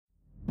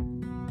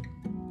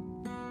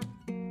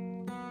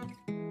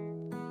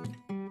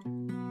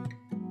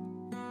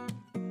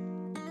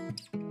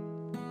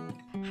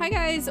Hi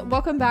guys,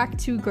 welcome back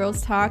to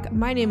Girls Talk.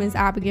 My name is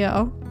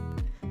Abigail.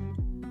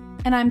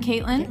 And I'm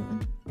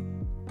Caitlin.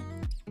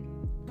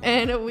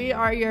 And we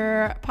are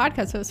your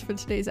podcast hosts for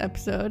today's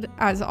episode,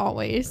 as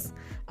always.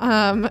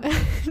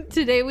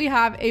 Today we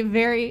have a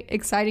very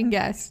exciting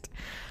guest.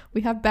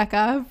 We have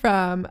Becca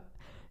from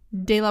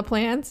De La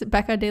Plants.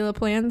 Becca De La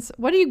Plants.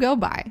 What do you go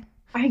by?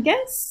 I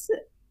guess,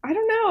 I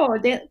don't know.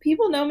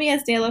 People know me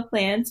as De La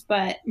Plants,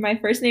 but my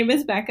first name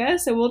is Becca,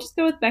 so we'll just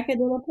go with Becca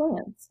De La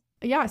Plants.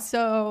 Yeah,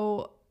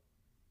 so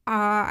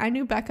I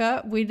knew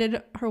Becca. We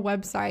did her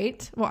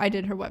website. Well, I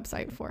did her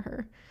website for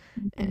her.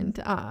 And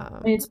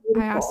I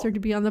asked her to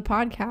be on the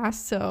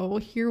podcast, so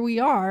here we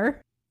are.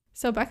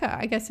 So Becca,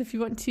 I guess if you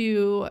want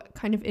to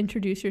kind of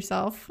introduce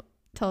yourself,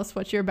 tell us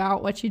what you're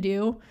about, what you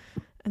do,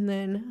 and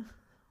then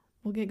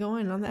we'll get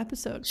going on the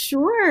episode.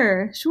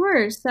 Sure.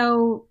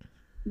 So,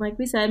 like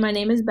we said, my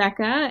name is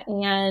Becca,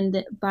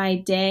 and by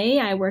day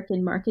I work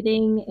in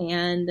marketing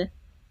and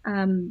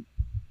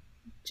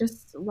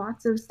just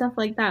lots of stuff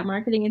like that,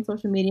 marketing and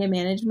social media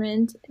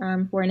management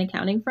for an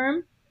accounting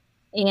firm.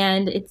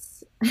 And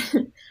it's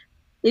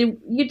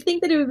you'd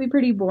think that it would be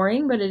pretty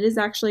boring, but it is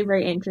actually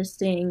very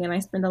interesting. And I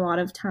spend a lot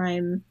of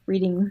time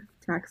reading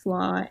tax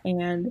law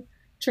and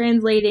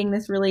translating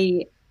this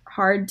really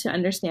hard to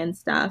understand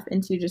stuff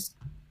into just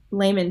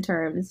layman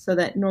terms so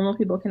that normal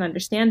people can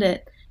understand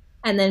it.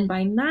 And then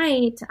by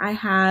night, I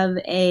have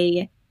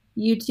a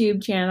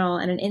YouTube channel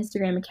and an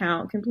Instagram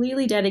account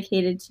completely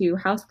dedicated to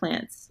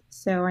houseplants.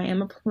 So I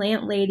am a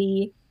plant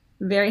lady,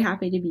 very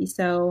happy to be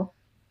so.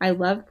 I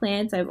love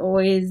plants. I've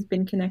always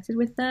been connected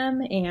with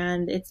them,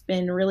 and it's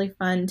been really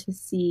fun to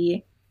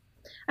see,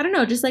 I don't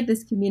know, just like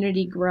this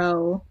community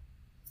grow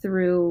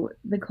through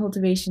the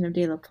cultivation of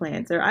De La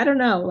Plants. Or I don't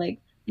know, like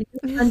it's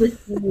fun to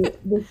see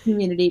this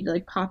community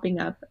like popping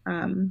up.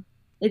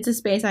 It's a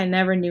space I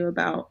never knew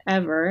about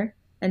ever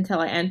until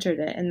I entered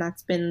it, and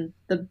that's been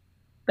the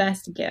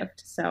best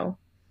gift. So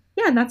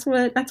yeah, that's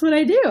what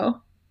I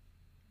do.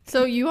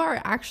 So you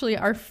are actually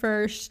our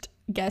first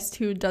guest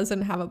who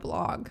doesn't have a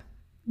blog.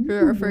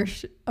 You're our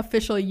first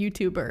official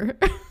YouTuber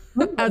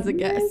as a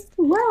guest.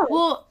 Wow.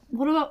 Well,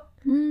 what about...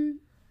 No,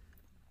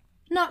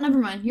 never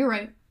mind. You're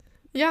right.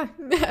 Yeah,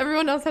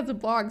 everyone else has a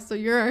blog, so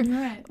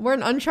Right. we're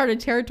in uncharted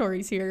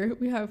territories here.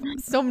 We have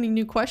so many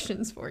new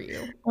questions for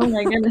you. Oh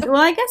my goodness.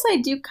 Well, I guess I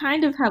do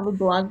kind of have a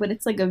blog, but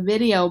it's like a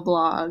video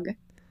blog.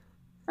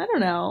 I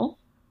don't know.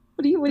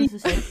 What do you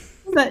say?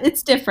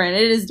 It's different.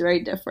 It is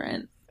very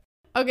different.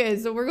 Okay,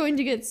 so we're going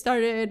to get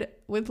started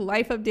with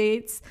life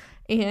updates.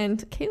 And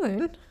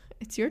Caitlin,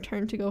 it's your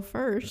turn to go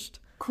first.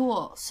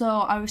 Cool. So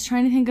I was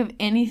trying to think of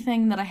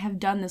anything that I have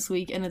done this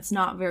week, and it's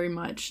not very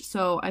much.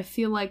 So I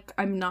feel like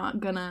I'm not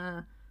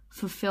gonna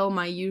fulfill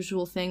my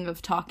usual thing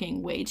of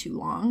talking way too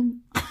long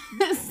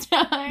this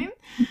time.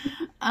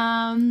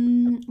 Let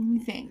me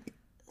think.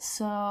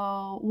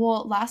 So,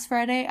 well, last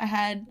Friday I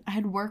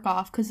had work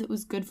off because it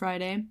was Good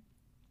Friday.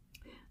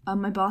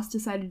 My boss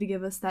decided to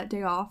give us that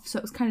day off, so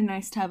it was kind of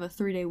nice to have a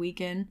 3-day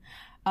weekend.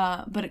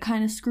 But it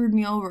kind of screwed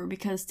me over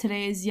because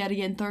today is yet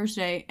again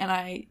Thursday, and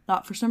I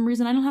thought for some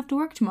reason I don't have to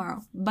work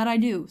tomorrow, but I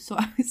do, so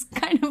I was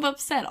kind of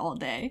upset all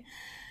day.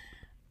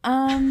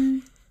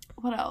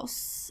 What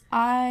else?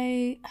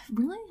 I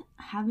really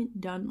haven't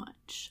done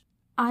much.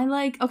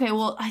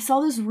 I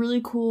saw this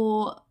really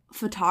cool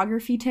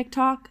photography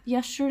TikTok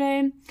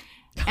yesterday,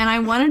 and I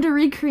wanted to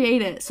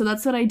recreate it, so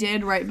that's what I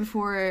did right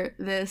before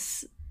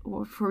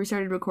we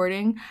started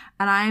recording,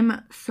 and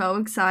I'm so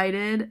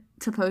excited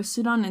to post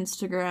it on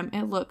Instagram.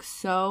 It looks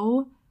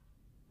so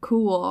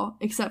cool,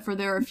 except for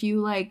there are a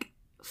few like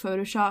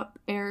Photoshop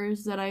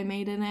errors that I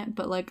made in it,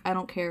 but like I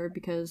don't care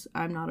because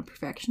I'm not a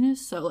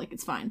perfectionist, so like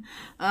it's fine.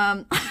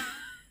 I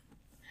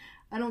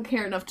don't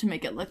care enough to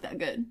make it look that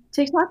good.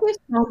 TikTok is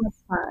so much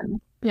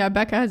fun. Yeah,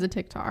 Becca has a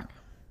TikTok.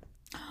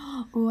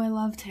 Oh, I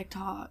love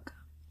TikTok.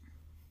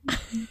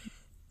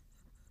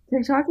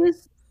 TikTok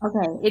is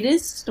it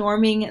is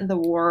storming the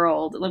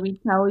world. Let me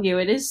tell you,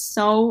 it is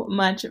so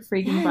much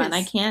freaking fun.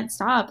 I can't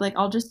stop. Like,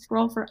 I'll just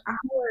scroll for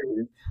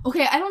hours.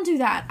 Okay, I don't do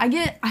that.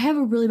 I have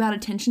a really bad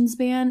attention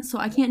span, so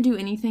I can't do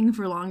anything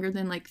for longer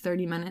than like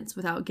 30 minutes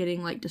without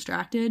getting like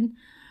distracted.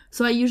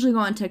 So I usually go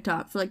on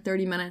TikTok for like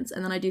 30 minutes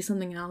and then I do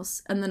something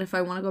else, and then if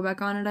I want to go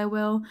back on it, I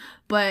will.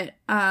 But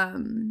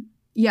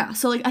yeah,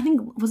 so like I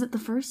think was it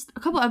a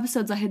couple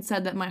episodes I had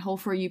said that my whole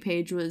For You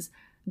page was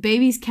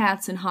babies,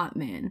 cats, and hot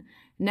men.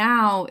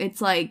 Now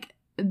it's like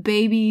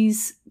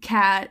babies,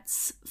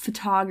 cats,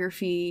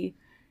 photography,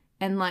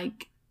 and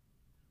like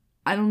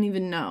I don't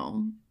even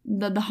know.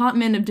 The hot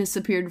men have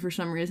disappeared for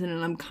some reason,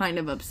 and I'm kind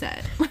of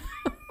upset.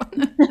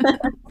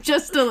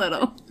 Just a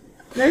little.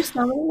 There's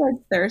so many like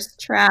thirst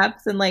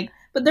traps and like,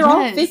 but they're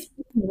all 15,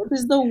 which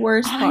is the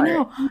worst part. I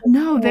know.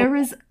 No, there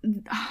was.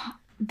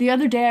 The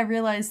other day I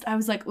realized I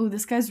was like, "Ooh,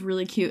 this guy's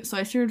really cute." So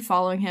I started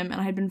following him, and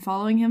I had been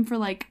following him for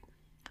like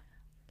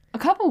a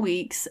couple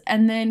weeks,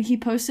 and then he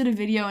posted a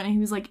video and he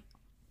was like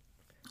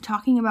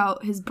talking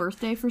about his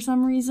birthday for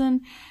some reason,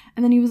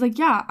 and then he was like,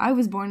 yeah, I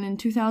was born in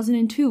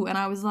 2002, and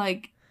I was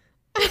like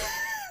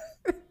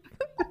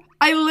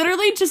I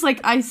literally just, like,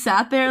 I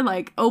sat there,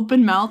 like,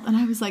 open mouth, and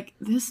I was like,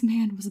 this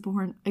man was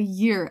born a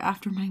year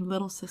after my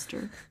little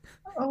sister.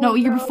 Oh, no, a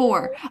year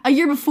before. A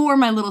year before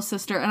my little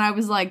sister, and I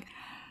was like,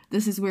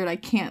 this is weird. I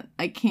can't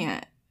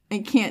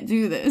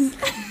do this.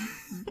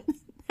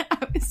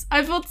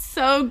 I felt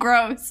so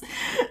gross.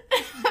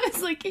 I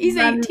was like, he's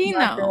 18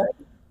 though.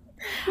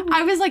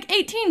 I was like,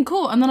 18,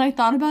 cool. And then I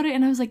thought about it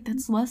and I was like,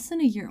 that's less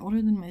than a year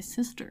older than my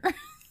sister.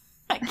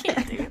 I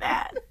can't do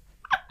that.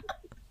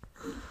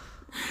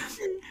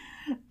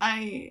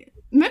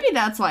 Maybe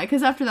that's why,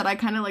 because after that I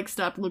kind of like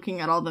stopped looking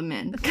at all the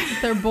men.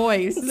 They're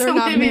boys. They're so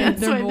not maybe men.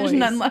 That's They're why boys. there's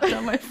none left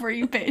on my For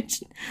You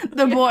page.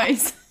 The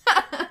boys.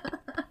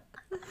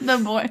 The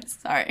boys,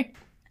 sorry.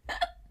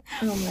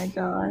 Oh my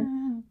god.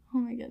 Oh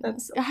my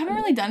goodness. So I haven't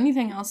really done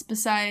anything else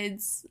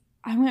besides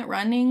I went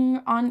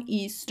running on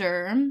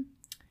Easter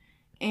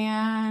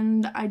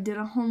and I did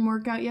a home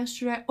workout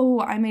yesterday.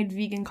 Oh, I made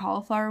vegan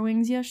cauliflower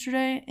wings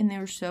yesterday and they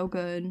were so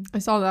good. I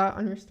saw that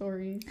on your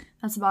story.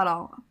 That's about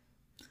all.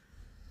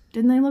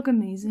 Didn't they look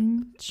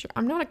amazing? Sure.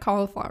 I'm not a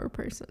cauliflower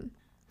person.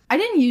 I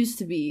didn't used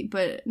to be,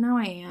 but now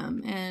I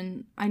am.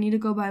 And I need to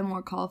go buy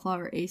more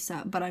cauliflower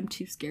ASAP, but I'm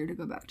too scared to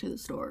go back to the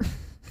store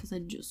because I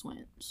just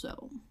went.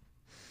 So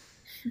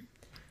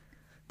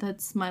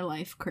that's my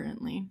life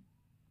currently.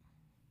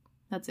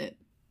 That's it.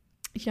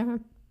 Yeah.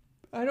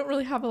 I don't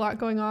really have a lot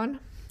going on.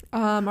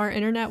 Our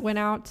internet went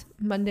out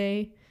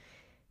Monday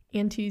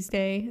and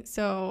Tuesday.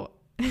 So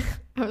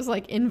I was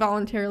like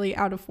involuntarily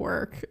out of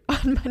work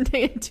on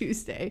Monday and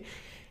Tuesday.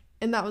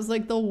 And that was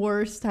like the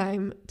worst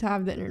time to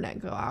have the internet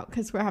go out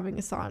because we're having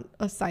a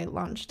site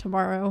launch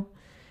tomorrow.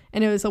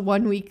 And it was a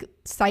 1 week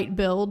site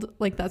build.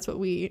 Like that's what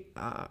we,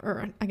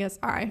 or I guess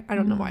I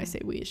don't know why I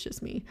say we, it's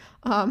just me.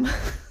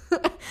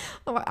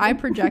 I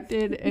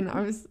projected and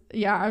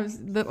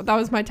that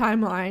was my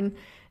timeline.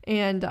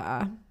 And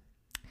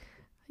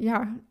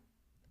yeah,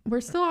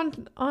 we're still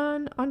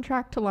on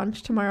track to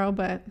launch tomorrow,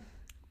 but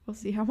we'll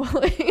see how well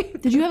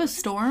it. Did you have a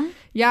storm?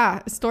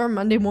 Yeah, a storm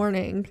Monday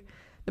morning.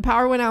 The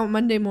power went out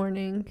Monday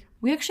morning.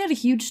 We actually had a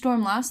huge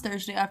storm last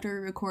Thursday after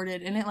we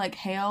recorded, and it, like,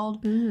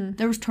 hailed. Mm-hmm.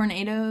 There was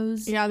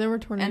tornadoes. Yeah, there were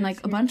tornadoes. And,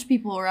 like, a bunch of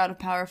people were out of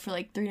power for,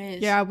 like, 3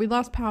 days. Yeah, we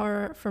lost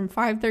power from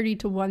 5:30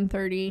 to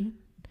 1:30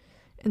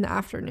 in the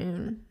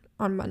afternoon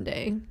on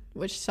Monday,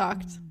 which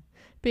sucked.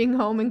 Being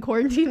home in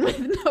quarantine with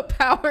no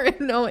power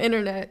and no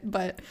internet,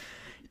 but,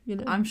 you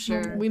know. I'm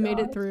sure. We made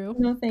it through.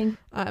 No thanks.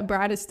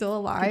 Brad is still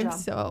alive,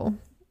 so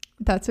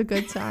that's a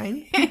good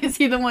sign. Is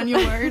he the one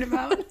you're worried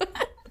about?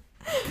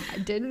 I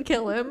didn't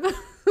kill him.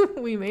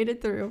 We made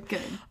it through. Good.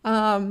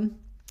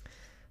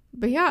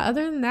 But yeah,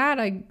 other than that,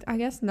 I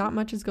guess not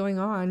much is going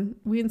on.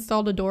 We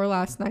installed a door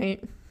last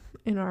night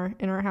in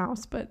our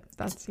house, but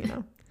that's, you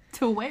know.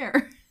 To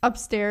where?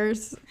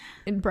 Upstairs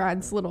in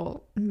Brad's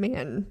little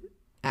man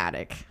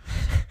attic.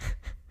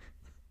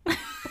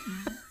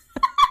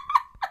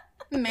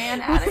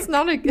 Man attic. It's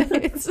not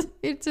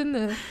it's in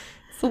the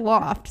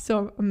loft,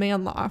 so a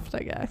man loft, I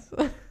guess.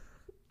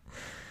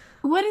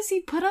 What does he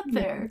put up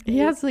there? He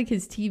has like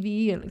his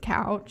TV and a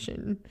couch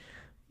and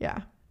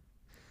yeah.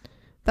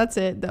 That's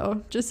it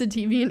though. Just a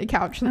TV and a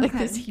couch and like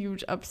this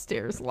huge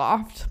upstairs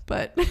loft,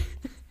 but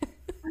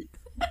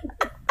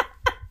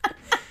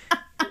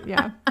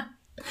yeah.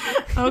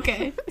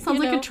 Okay. Sounds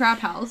like a trap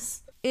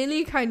house.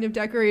 Any kind of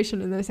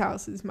decoration in this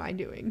house is my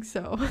doing,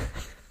 so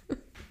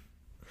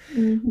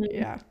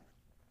yeah.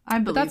 I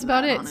believe that's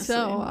about it. Honestly.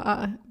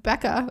 So,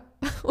 Becca,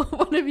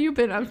 what have you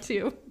been up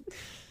to?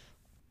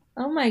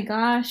 Oh my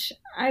gosh.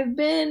 I've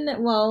been,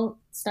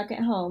 stuck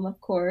at home,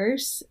 of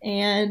course.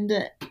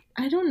 And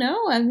I don't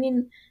know. I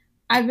mean,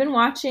 I've been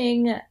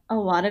watching a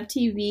lot of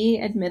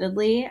TV,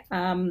 admittedly.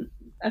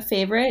 A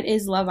favorite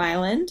is Love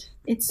Island.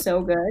 It's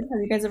so good.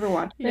 Have you guys ever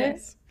watched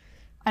it?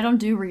 I don't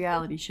do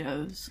reality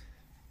shows.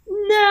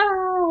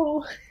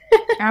 No.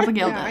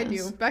 Abigail does. I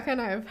do. Becca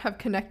and I have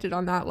connected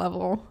on that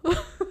level.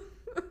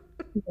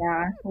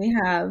 Yeah, we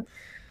have.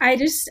 I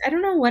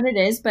don't know what it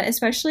is, but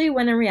especially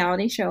when a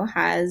reality show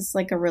has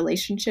like a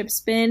relationship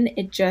spin,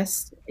 it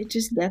just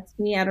gets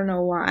me. I don't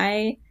know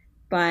why,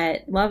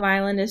 but Love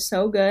Island is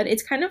so good.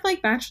 It's kind of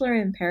like Bachelor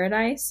in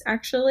Paradise,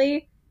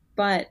 actually,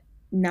 but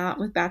not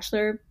with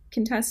Bachelor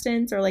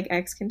contestants or like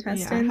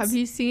ex-contestants. Yeah. Have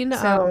you seen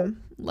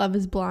Love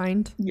is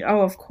Blind?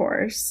 Oh, of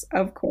course.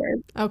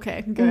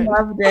 Okay, good.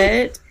 Loved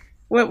it.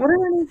 What are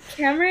their names?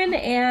 Cameron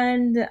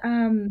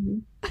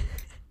and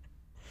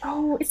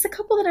oh, it's the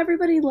couple that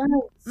everybody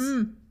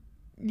loves.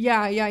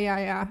 Yeah.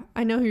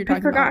 I know who you're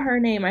talking about. I forgot her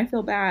name. I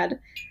feel bad.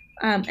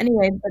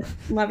 Anyway, but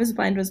Love is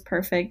Blind was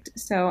perfect.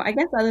 So I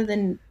guess other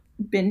than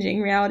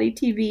binging reality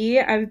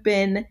TV, I've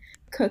been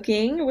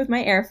cooking with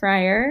my air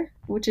fryer,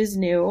 which is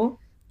new.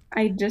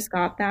 I just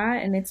got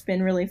that and it's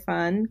been really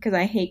fun because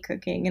I hate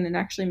cooking and it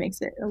actually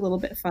makes it a little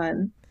bit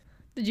fun.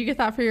 Did you get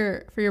that for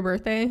your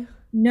birthday?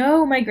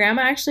 No, my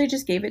grandma actually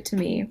just gave it to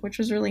me, which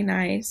was really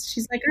nice.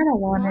 She's like, I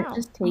don't want it,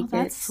 just take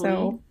it. Sweet.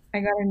 So I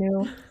got a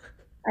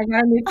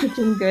new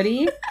kitchen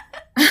goodie.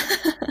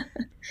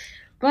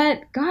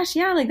 But gosh,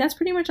 yeah, like that's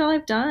pretty much all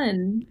I've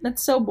done.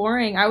 That's so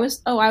boring. I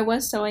was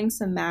sewing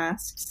some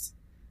masks.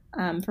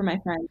 for my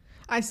friend.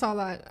 I saw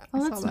that.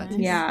 Oh, I that's saw that. nice.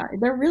 Yeah,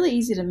 they're really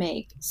easy to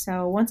make.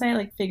 So once I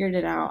like figured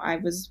it out, I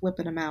was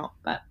whipping them out.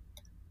 But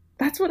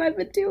that's what I've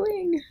been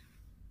doing.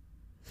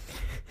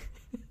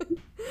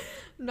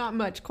 Not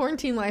much.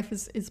 Quarantine life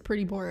is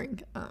pretty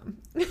boring.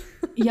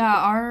 Yeah,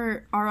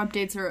 our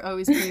updates are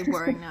always pretty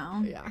boring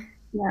now. Yeah.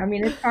 Yeah, I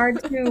mean, it's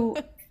hard to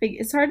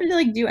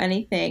like do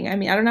anything. I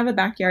mean, I don't have a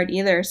backyard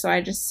either, so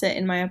I just sit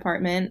in my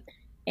apartment,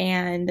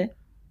 and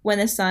when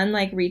the sun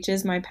like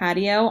reaches my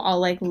patio, I'll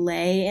like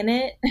lay in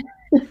it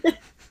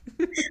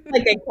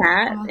like a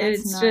cat. Oh, that's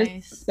It's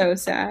nice. just so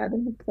sad.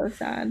 It's so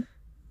sad.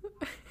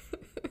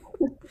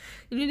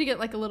 You need to get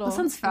like a little That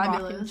sounds rocking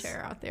fabulous.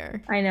 chair out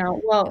there. I know.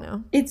 Well, You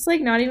know? it's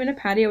like not even a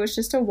patio. It's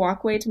just a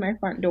walkway to my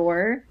front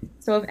door.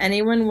 So if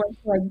anyone was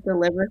to like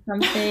deliver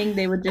something,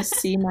 they would just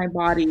see my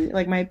body,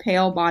 like my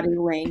pale body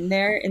laying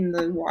there in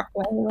the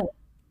walkway.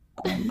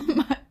 Like,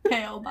 My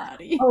pale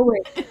body. oh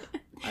wait,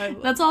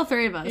 That's all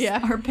three of us. Yeah.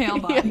 Our pale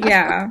body.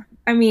 yeah.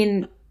 I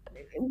mean,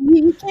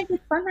 we can't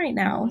get sun right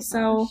now. Oh my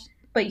So, gosh.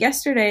 but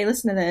yesterday,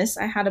 listen to this.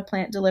 I had a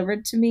plant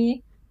delivered to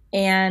me,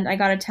 and I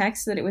got a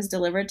text that it was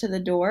delivered to the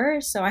door.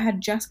 So I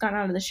had just gotten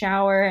out of the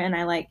shower, and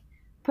I like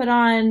put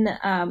on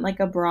like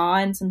a bra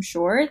and some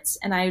shorts,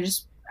 and I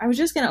was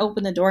just gonna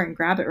open the door and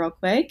grab it real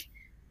quick.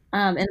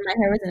 And my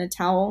hair was in a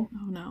towel.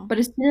 Oh no. But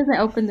as soon as I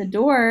opened the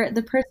door,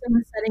 the person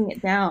was setting it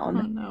Oh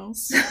down. no.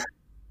 So,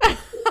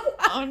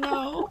 Oh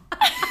no.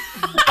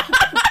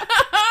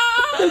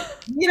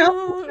 you know,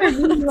 Oh, I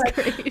mean, that's like,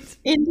 great.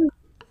 in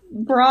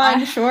bra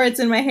and shorts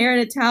and my hair in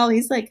a towel.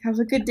 He's like, "Have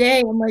a good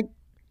day." I'm like,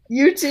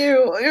 "You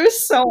too." It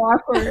was so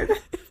awkward.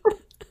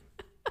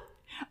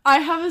 I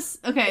have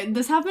okay,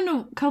 this happened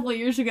a couple of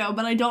years ago,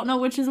 but I don't know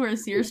which is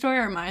worse, your story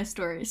or my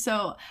story.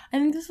 So I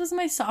think this was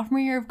my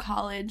sophomore year of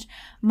college.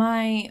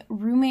 My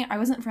roommate, I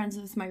wasn't friends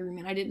with my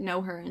roommate, I didn't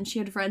know her, and she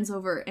had friends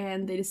over,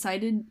 and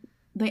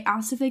they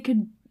asked if they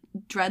could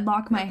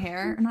dreadlock my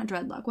hair, or not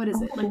dreadlock, what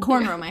is it? Like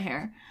cornrow my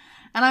hair.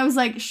 And I was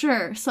like,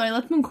 sure. So I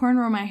let them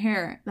cornrow my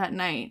hair that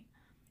night.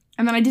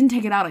 And then I didn't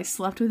take it out. I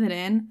slept with it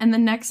in. And the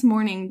next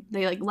morning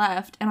they like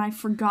left, and I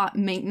forgot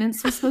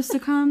maintenance was supposed to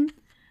come.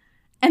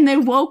 And they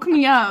woke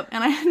me up,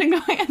 and I had to go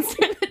answer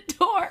the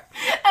door.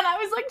 And I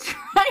was like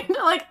trying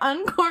to like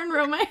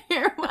uncornrow my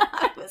hair while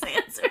I was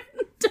answering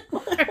the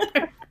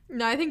door.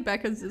 No, I think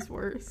Becca's is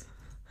worse.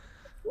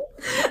 You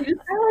just kind of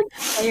like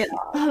play it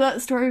off. Oh,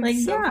 that story was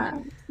Like, so yeah,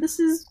 funny. this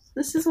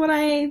is what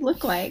I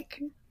look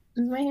like.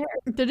 This is my hair.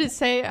 Did it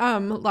say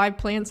live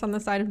plants on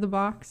the side of the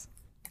box?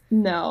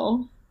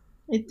 No,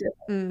 it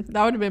didn't.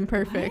 That would have been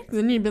perfect.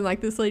 Then you'd been like,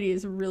 this lady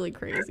is really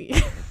crazy.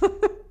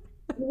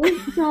 It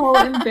was so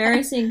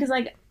embarrassing because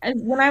like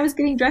when I was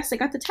getting dressed, I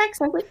got the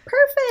text. I was like,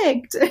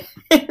 perfect.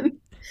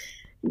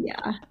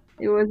 Yeah,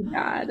 it was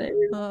bad. It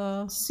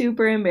was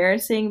super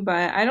embarrassing,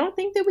 but I don't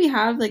think that we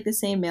have like the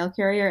same mail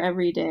carrier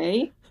every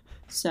day.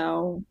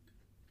 So,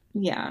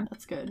 yeah.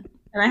 That's good.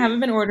 And I haven't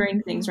been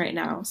ordering things right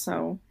now,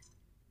 so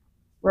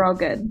we're all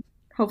good.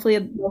 Hopefully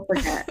we'll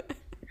forget.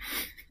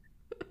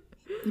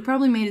 You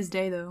probably made his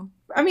day though.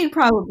 I mean,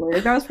 probably.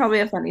 That was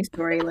probably a funny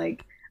story.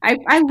 Like,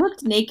 I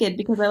looked naked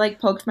because I like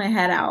poked my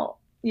head out.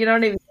 You know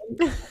what I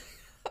mean?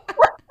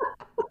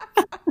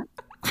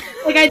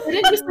 Like, I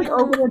didn't just like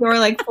open the door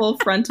like full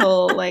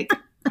frontal, like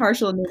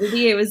partial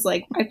nudity. It was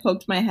like I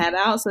poked my head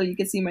out so you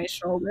could see my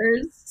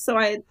shoulders. So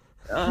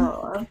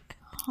Oh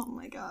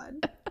my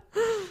god.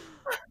 it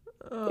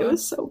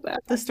was so bad.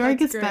 The story That's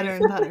gets great. better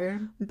and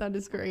better. That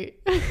is great.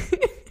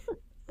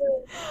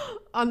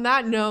 On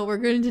that note, we're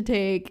going to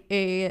take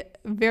a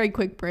very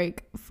quick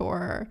break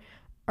for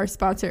our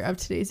sponsor of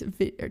today's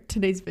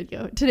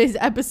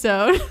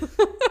episode.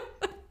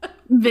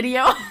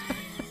 Video.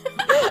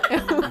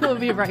 And we'll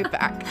be right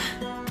back.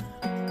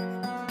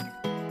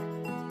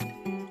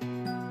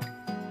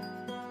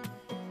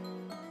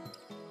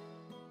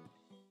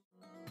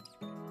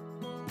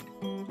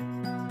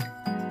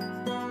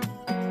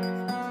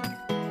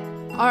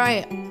 All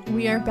right,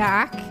 we are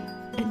back,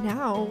 and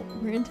now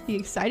we're into the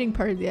exciting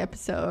part of the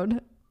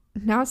episode.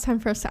 Now it's time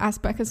for us to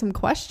ask Becca some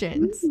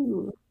questions.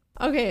 Ooh.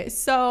 Okay,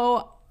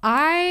 so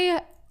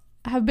I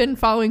have been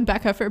following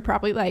Becca for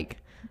probably like,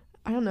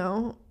 I don't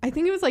know, I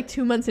think it was like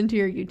 2 months into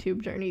your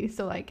YouTube journey,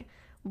 so like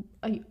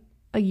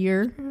a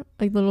year,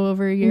 like a little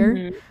over a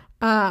year.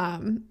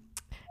 Mhm.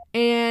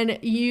 And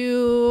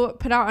you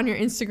put out on your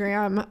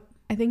Instagram,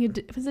 I think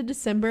it was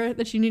December,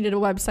 that you needed a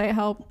website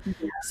help.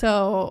 Yeah.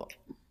 So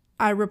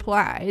I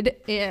replied,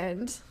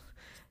 and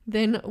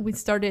then we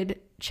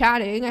started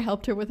chatting. I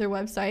helped her with her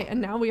website,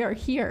 and now we are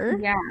here.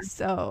 Yeah.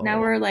 So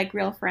Now we're like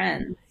real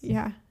friends.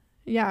 yeah,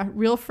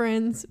 real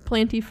friends,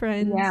 planty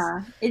friends.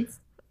 Yeah. It's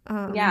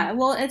Um, Yeah,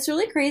 well, it's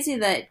really crazy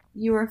that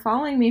you were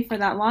following me for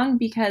that long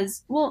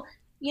because, well,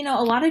 you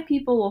know, a lot of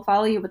people will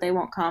follow you, but they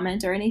won't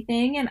comment or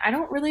anything. And I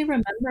don't really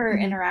remember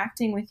Mhm.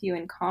 interacting with you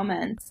in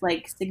comments,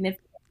 like,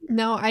 significantly.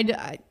 No,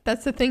 I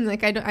that's the thing.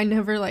 Like I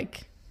never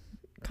like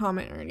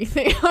comment or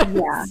anything on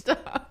Yeah.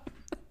 stuff.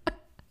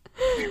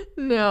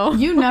 No.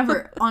 You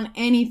never on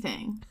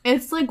anything.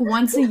 It's like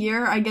once a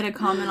year I get a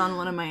comment on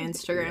one of my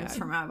Instagrams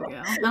from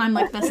Abigail. And I'm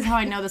like, this is how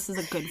I know this is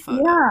a good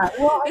photo. Yeah.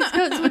 Well,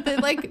 Because with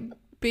it like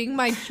being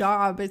my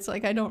job, it's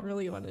like I don't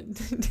really want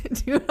to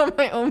do it on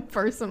my own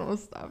personal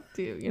stuff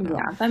too, you know.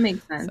 Yeah, that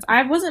makes sense.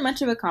 I wasn't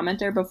much of a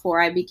commenter before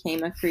I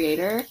became a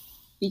creator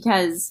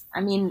because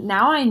I mean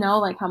now I know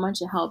like how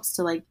much it helps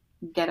to like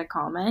get a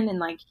comment and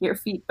like hear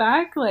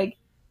feedback. Like,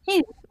 hey,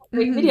 this is a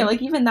great video.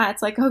 Like even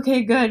that's like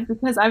okay, good,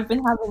 because I've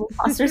been having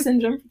imposter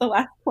syndrome for the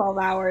last 12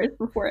 hours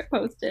before it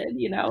posted,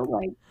 you know,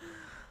 like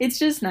it's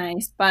just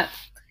nice. But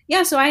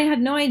yeah, so I had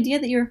no idea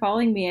that you were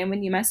following me, and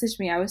when you messaged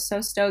me, I was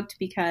so stoked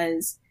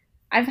because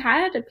I've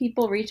had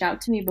people reach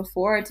out to me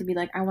before to be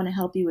like, I want to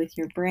help you with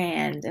your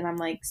brand. And I'm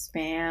like,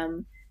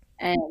 spam.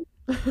 And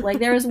like,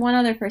 there was one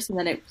other person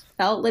that it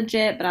felt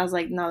legit, but I was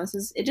like, no,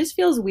 it just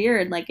feels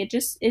weird. Like,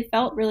 it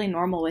felt really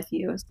normal with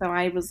you. So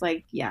I was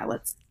like, yeah,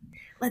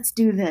 let's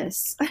do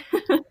this.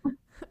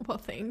 Well,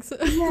 thanks.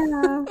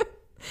 Yeah.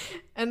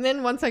 And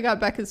then once I got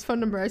Becca's phone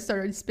number, I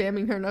started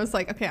spamming her and I was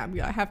like, okay,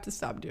 I have to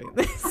stop doing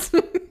this.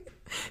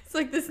 It's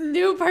like this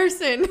new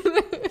person.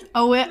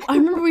 Oh, I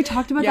remember we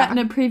talked about that in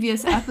a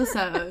previous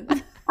episode.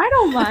 I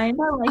don't mind.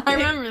 I like I it.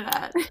 remember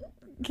that.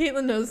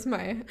 Caitlin knows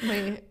my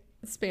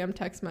spam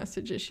text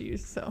message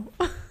issues, so.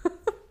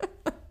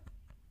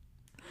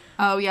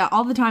 Oh, yeah,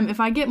 all the time. If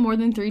I get more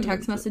than 3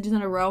 text messages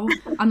in a row,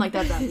 I'm like,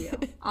 that's Abigail.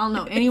 I don't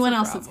know anyone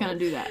else that's going to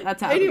do that.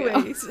 That's Abigail.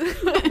 Anyways,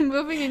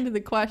 moving into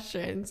the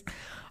questions.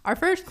 Our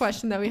first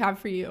question that we have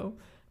for you,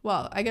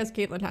 well, I guess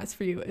Caitlin has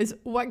for you, is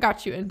what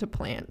got you into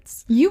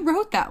plants? You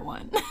wrote that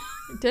one.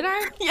 Did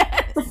I?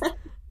 Yes.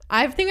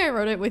 I think I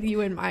wrote it with you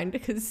in mind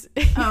because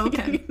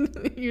okay.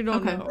 you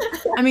don't know.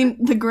 I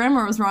mean, the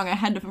grammar was wrong. I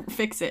had to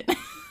fix it.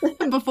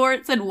 Before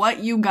it said what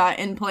you got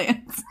in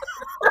plants.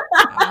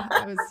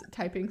 I was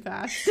typing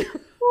fast.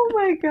 Oh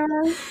my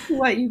gosh.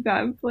 What you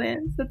got in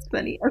plants? That's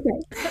funny.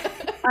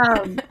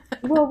 Okay.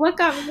 Well, what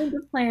got me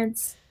into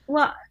plants?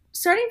 Well,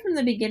 starting from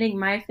the beginning,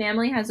 my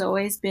family has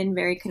always been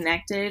very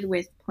connected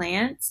with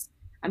plants.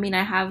 I mean,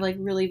 I have like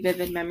really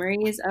vivid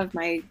memories of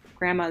my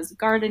grandma's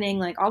gardening,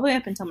 like all the way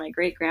up until my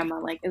great grandma.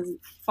 Like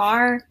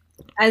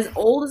as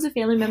old as a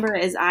family member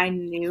as I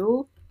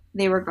knew,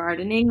 they were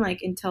gardening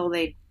like until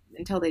they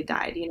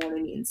died. You know what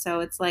I mean? So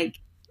it's like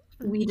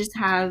we just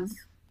have.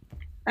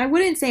 I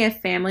wouldn't say a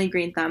family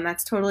green thumb.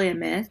 That's totally a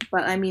myth.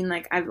 But I mean,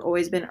 like I've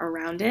always been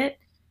around it,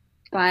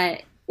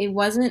 but it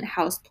wasn't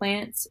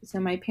houseplants. So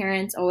my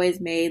parents always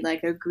made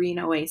like a green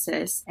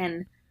oasis.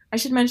 And I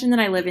should mention that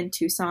I live in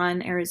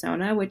Tucson,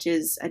 Arizona, which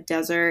is a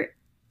desert.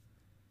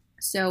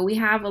 So we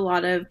have a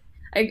lot of,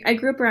 I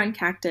grew up around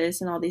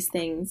cactus and all these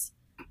things.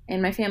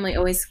 And my family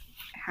always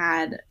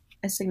had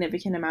a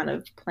significant amount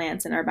of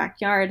plants in our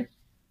backyard.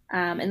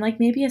 And like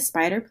maybe a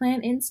spider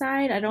plant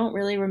inside. I don't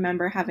really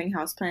remember having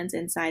houseplants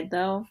inside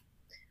though.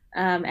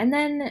 And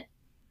then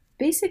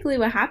basically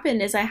what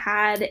happened is I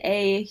had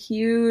a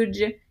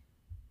huge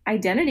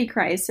identity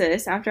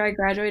crisis after I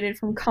graduated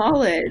from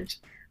college.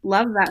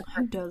 Love that.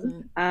 Who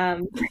doesn't?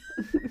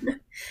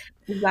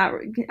 Did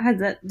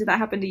that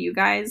happen to you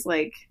guys?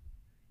 Like,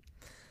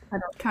 I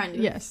don't. Kind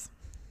of. Yes.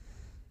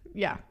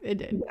 Yeah, it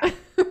did. Yeah.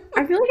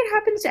 I feel like it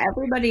happens to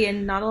everybody,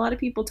 and not a lot of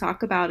people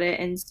talk about it.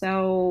 And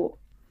so,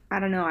 I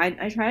don't know.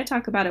 I try to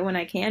talk about it when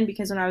I can,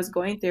 because when I was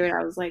going through it,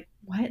 I was like,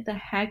 what the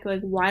heck?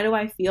 Like, why do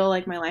I feel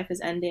like my life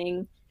is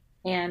ending?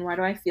 And why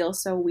do I feel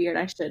so weird?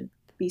 I should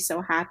be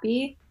so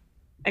happy.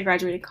 I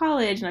graduated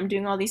college and I'm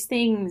doing all these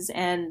things,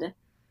 and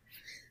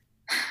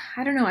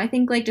I don't know. I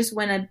think like just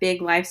when a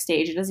big life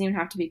stage, it doesn't even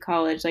have to be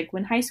college, like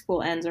when high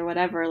school ends or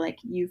whatever, like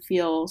you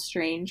feel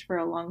strange for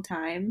a long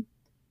time.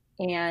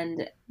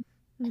 And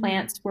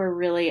plants were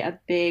really a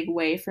big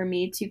way for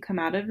me to come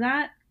out of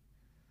that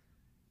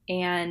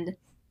and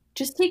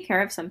just take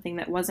care of something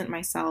that wasn't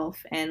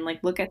myself and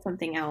like look at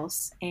something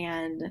else.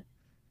 And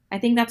I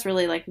think that's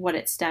really like what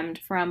it stemmed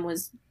from,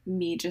 was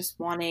me just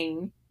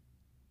wanting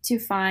to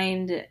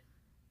find,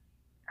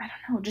 I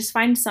don't know, just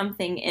find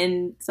something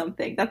in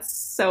something. That's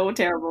so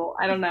terrible.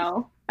 I don't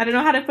know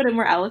how to put it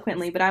more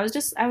eloquently, but I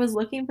was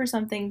looking for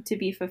something to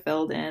be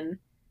fulfilled in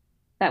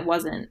that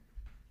wasn't,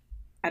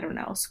 I don't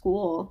know,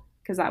 school,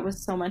 because that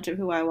was so much of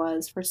who I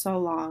was for so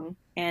long.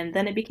 And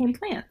then it became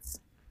plants.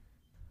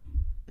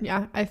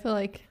 Yeah, I feel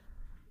like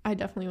I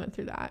definitely went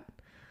through that.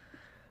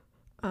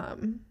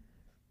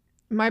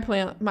 My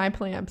plant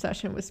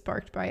obsession was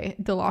sparked by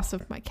the loss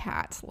of my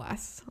cat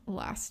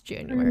last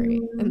January,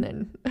 and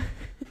then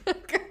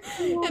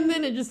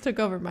it just took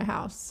over my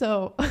house.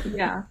 So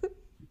yeah,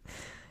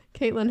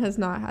 Caitlin has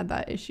not had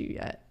that issue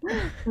yet.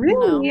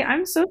 Really? No.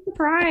 I'm so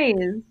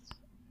surprised.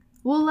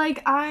 Well,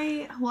 like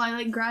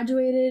I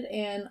graduated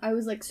and I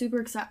was like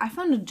super excited. I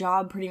found a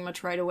job pretty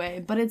much right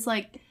away, but it's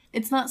like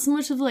it's not so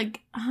much of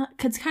like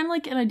it's kind of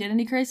like an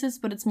identity crisis,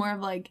 but it's more of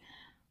like,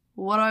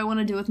 what do I want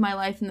to do with my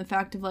life, and the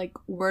fact of like,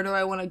 where do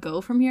I want to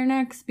go from here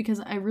next? Because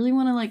I really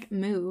want to like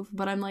move,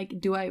 but I'm like,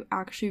 do I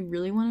actually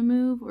really want to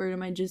move, or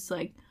am I just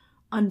like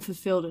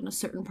unfulfilled in a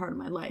certain part of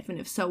my life? And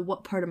if so,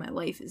 what part of my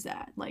life is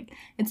that? Like,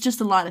 it's just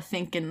a lot of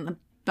thinking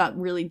about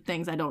really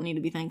things I don't need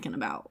to be thinking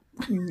about.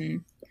 Mm-hmm.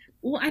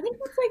 Well, I think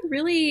that's like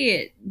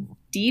really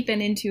deep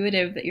and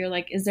intuitive that you're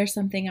like, is there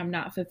something I'm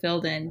not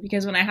fulfilled in?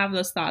 Because when I have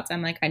those thoughts,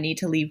 I'm like, I need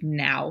to leave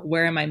now.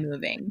 Where am I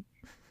moving?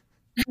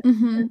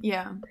 Mm-hmm.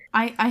 Yeah.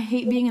 I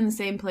hate being in the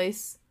same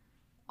place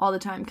all the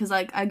time because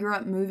like I grew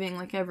up moving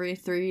like every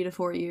 3 to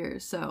 4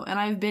 years. So, and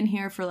I've been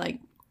here for like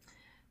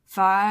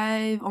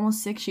 5,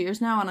 almost 6 years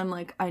now, and I'm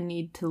like, I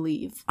need to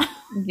leave.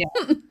 Yeah.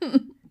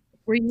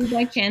 Were you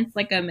by chance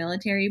like a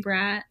military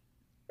brat?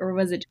 Or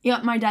was it?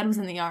 Yeah, my dad was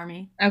in the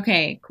Army.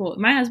 Okay, cool.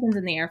 My husband's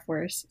in the Air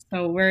Force,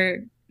 so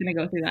we're gonna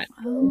go through that.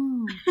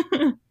 Oh.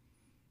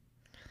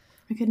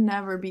 I could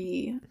never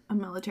be a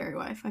military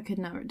wife. I could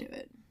never do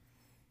it.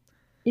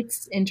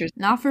 It's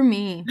interesting. Not for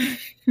me.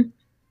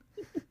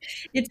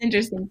 It's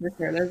interesting for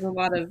sure. There's a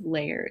lot of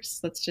layers.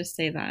 Let's just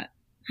say that.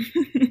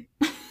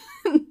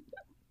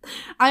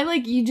 I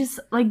like, you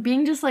just, like,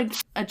 being just, like,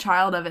 a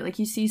child of it. Like,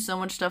 you see so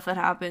much stuff that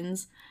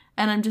happens.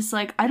 And I'm just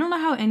like, I don't know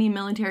how any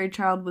military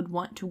child would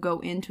want to go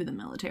into the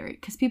military.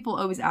 Because people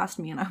always asked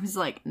me, and I was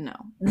like, no.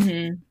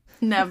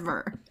 Mm-hmm.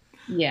 Never.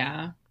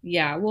 Yeah.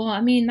 Yeah. Well,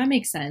 I mean, that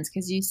makes sense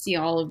because you see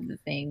all of the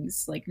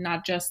things, like,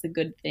 not just the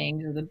good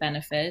things or the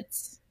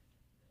benefits.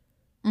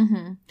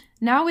 Mm-hmm.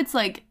 Now it's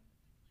like,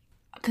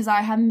 because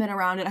I haven't been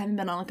around it. I haven't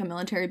been on, like, a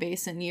military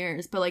base in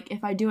years. But, like,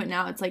 if I do it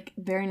now, it's, like,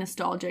 very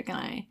nostalgic, and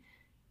I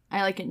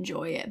like,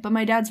 enjoy it. But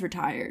my dad's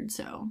retired,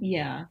 so.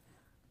 Yeah.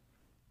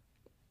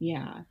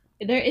 Yeah.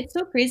 It's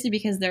so crazy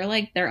because they're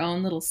like their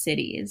own little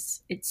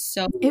cities.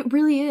 It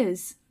really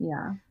is.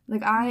 Yeah.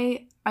 Like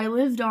I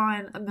lived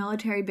on a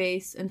military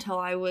base until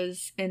I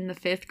was in the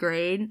 5th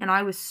grade, and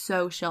I was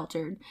so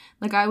sheltered.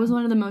 Like I was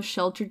one of the most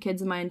sheltered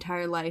kids in my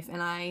entire life,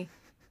 and I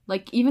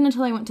like even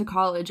until I went to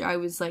college, I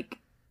was like,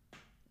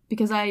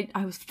 because I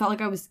felt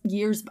like I was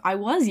years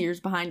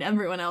behind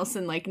everyone else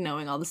in like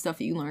knowing all the stuff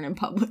that you learn in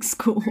public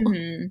school.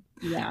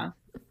 Mm-hmm. Yeah.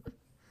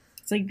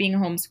 It's like being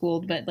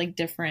homeschooled but like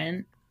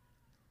different.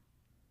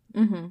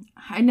 Mm-hmm.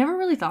 I never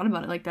really thought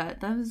about it like that.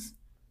 That was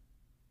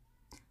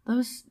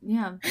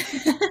yeah.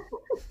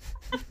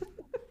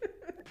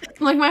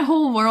 Like my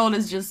whole world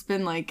has just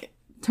been like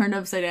turned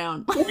upside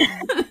down.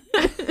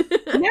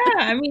 Yeah,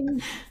 I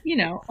mean, you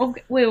know.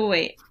 Okay,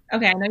 wait.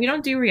 Okay, I know you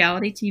don't do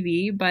reality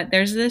TV, but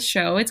there's this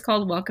show. It's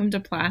called Welcome to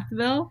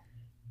Plathville.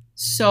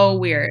 So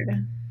weird,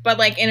 but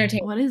like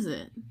entertaining. What is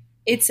it?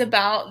 It's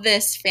about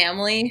this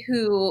family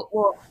who,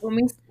 well,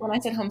 when I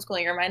said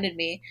homeschooling, it reminded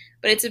me,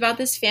 but it's about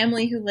this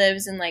family who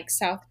lives in like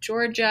South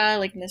Georgia,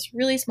 like in this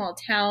really small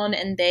town,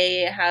 and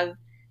they have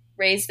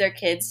raised their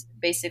kids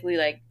basically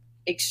like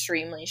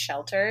extremely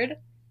sheltered.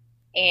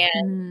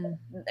 And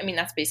I mean,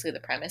 that's basically the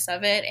premise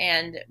of it.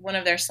 And one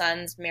of their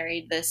sons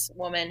married this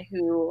woman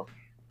who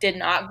did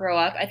not grow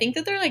up. I think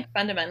that they're like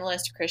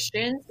fundamentalist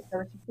Christians, so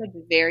it's just like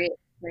very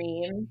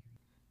extreme,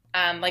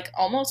 like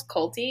almost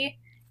culty.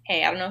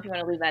 Hey, I don't know if you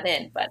want to leave that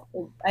in, but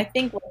I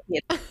think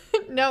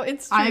no,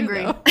 it's true. I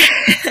agree.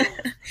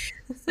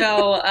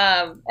 So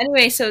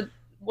anyway, so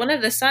one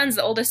of the sons,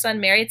 the oldest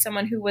son, married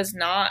someone who was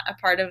not a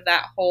part of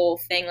that whole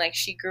thing. Like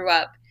she grew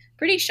up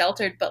pretty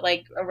sheltered, but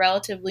like a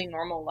relatively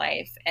normal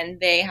life, and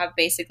they have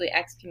basically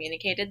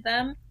excommunicated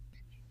them.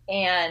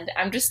 And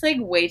I'm just like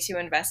way too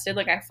invested.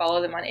 Like I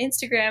follow them on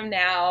Instagram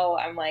now.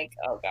 I'm like,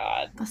 oh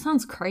god, that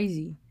sounds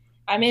crazy.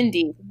 I'm in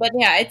deep, but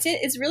yeah,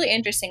 it's really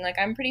interesting. Like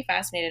I'm pretty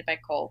fascinated by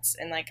cults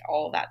and like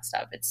all of that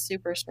stuff. It's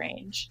super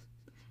strange.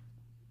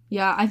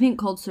 Yeah, I think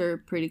cults are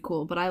pretty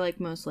cool, but I like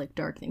most like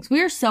dark things.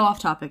 We are so off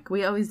topic.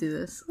 We always do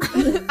this.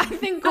 I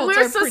think cults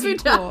are pretty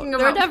cool.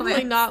 They're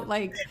definitely not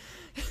like.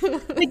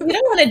 Like you don't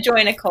want to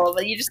join a cult,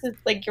 but you just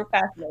like you're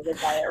fascinated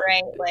by it,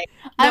 right? Like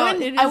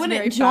I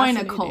wouldn't join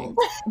a cult.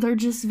 They're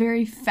just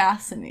very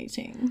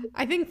fascinating.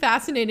 I think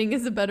fascinating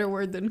is a better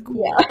word than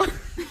cool. Yeah.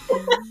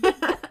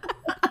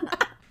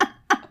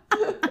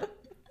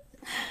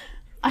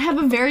 I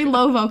have a very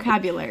low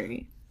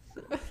vocabulary.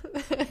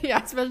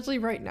 Yeah, especially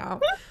right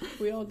now.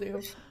 We all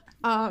do.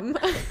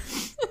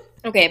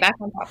 Okay, back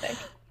on topic.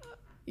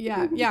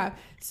 Yeah.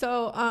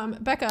 So,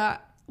 Becca,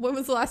 when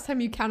was the last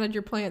time you counted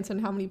your plants, and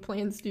how many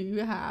plants do you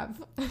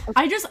have?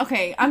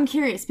 I'm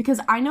curious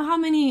because I know how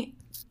many,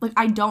 like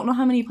I don't know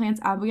how many plants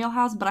Abigail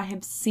has, but I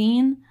have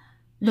seen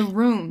the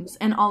rooms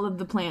and all of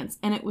the plants,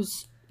 and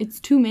it's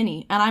too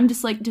many. And I'm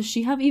just like, does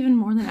she have even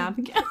more than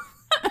Abigail?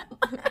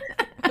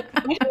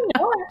 I don't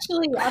know,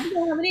 actually.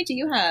 Abigail, how many do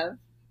you have?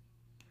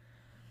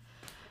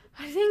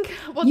 I think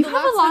you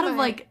have a lot of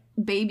like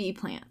baby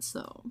plants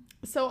though.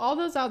 So all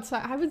those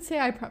outside, I would say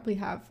I probably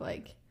have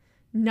like,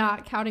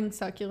 not counting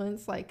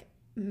succulents, like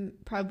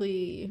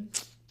probably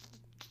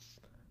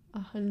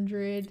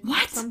 100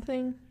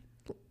 something.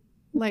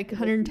 Like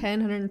 110,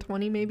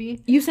 120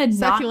 maybe. You said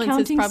not succulents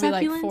counting is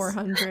probably succulents? Like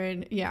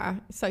 400. Yeah,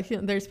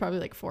 there's probably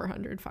like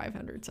 400,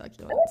 500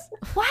 succulents.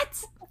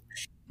 What?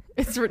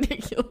 It's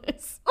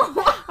ridiculous.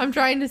 I'm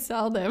trying to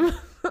sell them.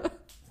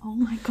 Oh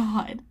my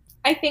god.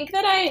 I think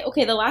that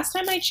the last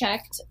time I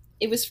checked,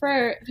 it was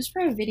for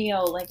a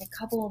video like a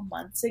couple of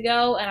months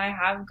ago, and I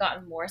have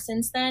gotten more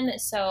since then.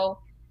 So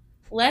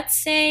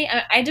let's say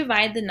I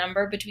divide the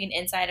number between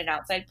inside and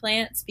outside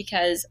plants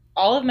because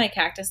all of my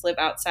cactus live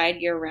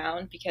outside year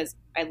round because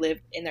I live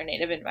in their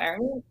native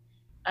environment.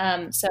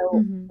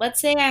 So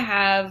let's say I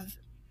have,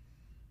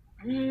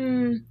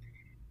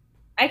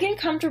 I can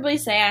comfortably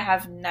say I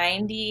have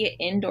 90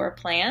 indoor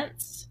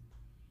plants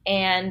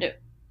and,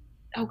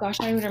 oh gosh,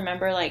 I don't even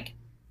remember, like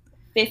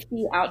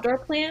 50 outdoor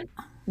plants,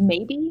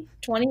 maybe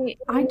 20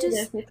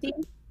 to 50.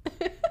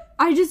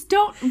 I just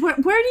don't, where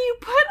do you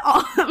put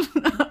all of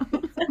them?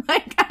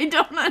 Like, I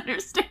don't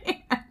understand.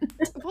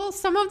 Well,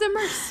 some of them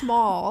are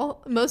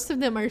small. Most of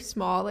them are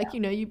small. Like,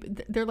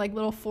 they're like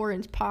little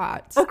 4-inch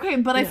pots. Okay,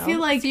 but I feel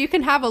like... So you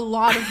can have a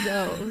lot of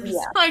those.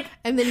 Like,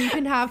 and then you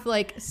can have,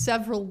 like,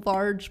 several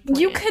large plants.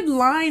 You could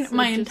line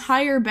my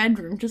entire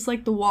bedroom, just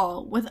like the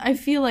wall, with, I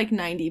feel like,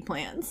 90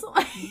 plants.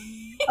 Oh,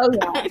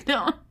 yeah. I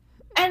don't.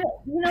 And,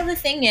 the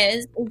thing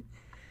is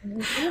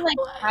like,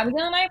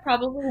 Abigail and I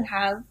probably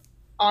have,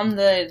 on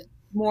the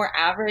more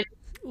average,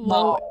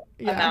 low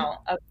amount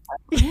of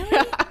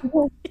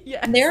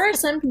Yes. There are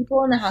some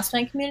people in the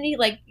houseplant community,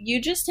 like,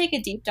 you just take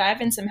a deep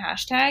dive in some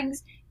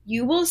hashtags,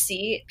 you will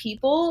see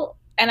people,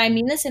 and I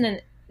mean this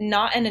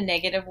not in a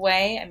negative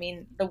way, I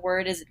mean, the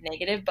word is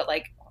negative, but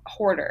like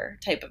hoarder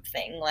type of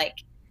thing, like,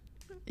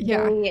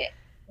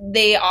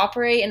 they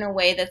operate in a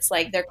way that's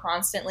like they're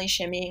constantly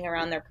shimmying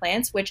around their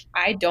plants, which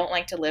I don't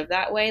like to live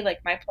that way.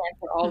 Like, my plants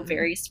are all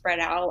very spread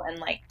out and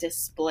like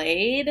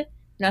displayed.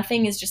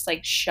 Nothing is just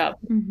like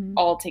shoved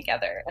all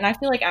together. And I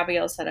feel like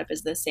Abigail's setup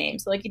is the same.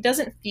 So like it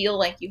doesn't feel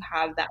like you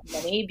have that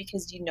many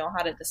because you know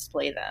how to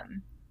display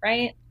them,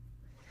 right?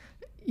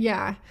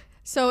 Yeah.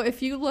 So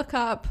if you look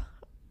up,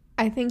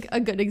 I think a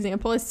good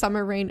example is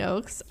Summer Rain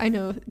Oaks. I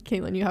know,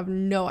 Caitlin, you have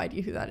no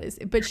idea who that is.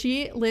 But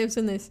she lives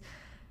in this,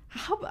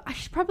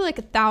 she's probably like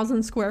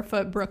 1,000 square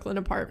foot Brooklyn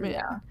apartment.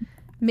 Yeah.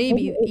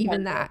 Maybe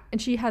even that.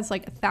 And she has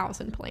like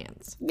 1,000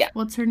 plants. Yeah.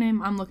 What's her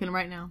name? I'm looking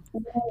right now.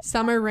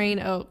 Summer Rain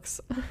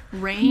Oaks.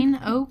 Rain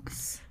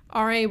Oaks?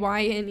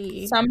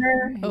 RAYNE.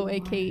 Summer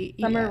OAKES.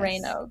 Summer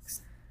Rain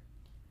Oaks.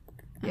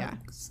 Yeah.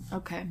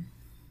 Okay.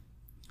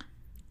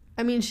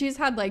 I mean, she's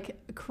had like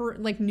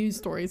news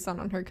stories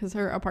done on her because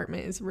her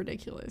apartment is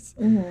ridiculous.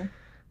 Mm-hmm.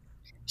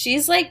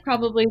 She's like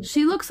probably...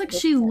 She looks like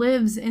she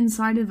lives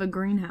inside of a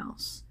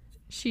greenhouse.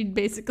 She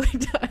basically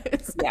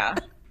does. Yeah.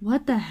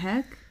 What the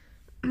heck?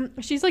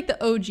 She's like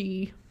the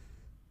OG.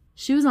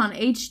 She was on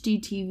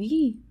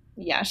HGTV.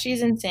 Yeah,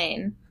 she's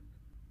insane.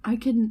 I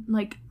could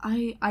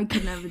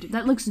never do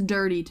that. Looks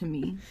dirty to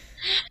me.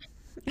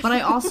 But I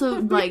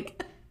also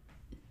like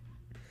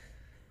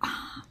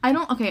I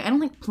don't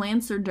think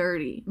plants are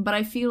dirty, but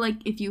I feel like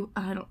if you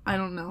I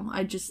don't know.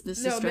 This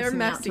is stressing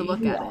me out to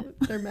look at it.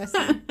 They're messy.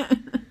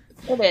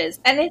 It is.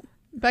 And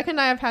Becca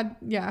and I have had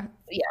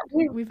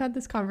we've had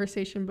this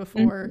conversation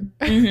before.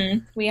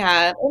 Mm-hmm. We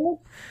have. And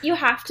you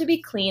have to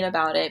be clean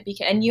about it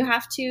and you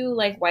have to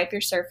like wipe your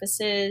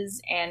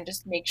surfaces and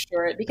just make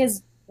sure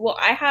because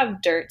I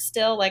have dirt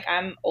still, like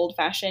I'm old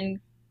fashioned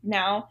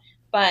now,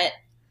 but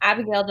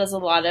Abigail does a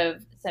lot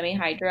of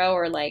semi-hydro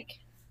or like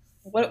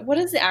what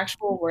is the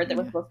actual word that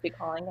we're supposed to be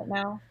calling it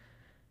now?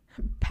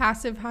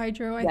 Passive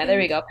hydro, I think. There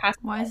we go.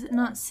 Why is it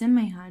not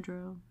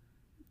semi-hydro?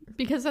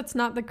 Because that's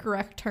not the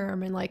correct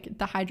term, and like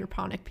the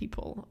hydroponic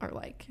people are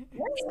like,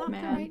 it's not the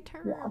right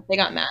term. Yeah, they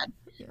got mad.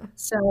 Yeah.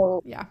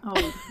 So yeah. Oh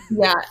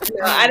yeah.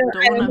 No, I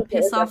don't want to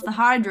piss off the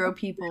hydro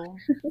people.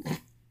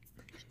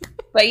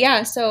 But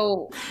yeah,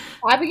 so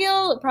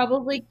Abigail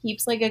probably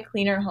keeps like a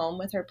cleaner home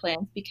with her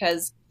plants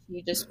because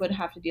you just would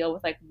have to deal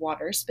with like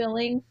water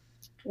spilling,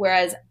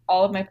 whereas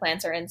all of my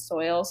plants are in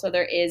soil, so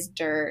there is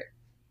dirt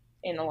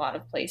in a lot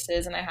of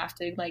places, and I have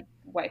to like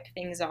wipe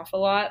things off a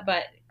lot.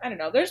 But I don't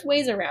know. There's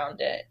ways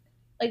around it.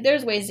 Like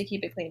there's ways to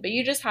keep it clean, but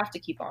you just have to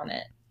keep on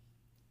it.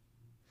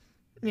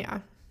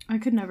 Yeah. I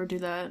could never do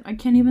that. I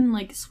can't even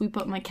like sweep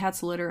up my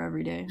cat's litter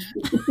every day.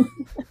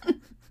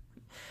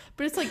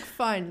 But it's like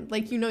fun.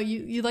 Like, you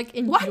like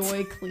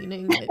enjoy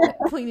cleaning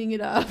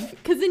it up.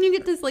 Because then you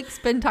get to like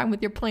spend time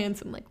with your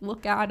plants and like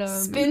look at them.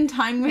 Spend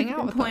time with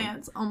your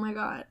plants. Oh my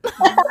God.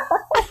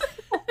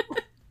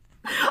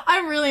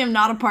 I really am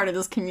not a part of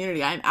this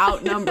community. I'm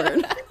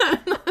outnumbered.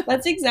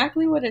 That's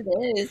exactly what it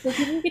is. Like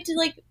you get to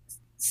like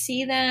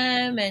see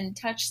them and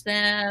touch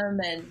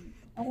them, and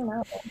I don't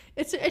know.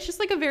 It's just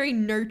like a very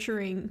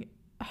nurturing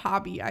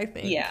hobby, I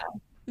think. Yeah.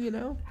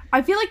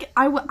 I feel like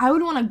I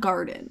would want to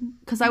garden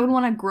because I would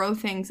want to grow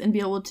things and be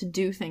able to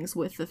do things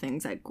with the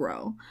things that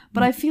grow.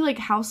 But I feel like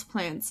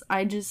houseplants,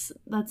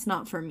 that's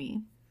not for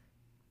me.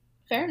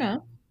 Fair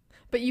enough.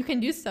 But you can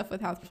do stuff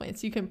with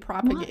houseplants. You can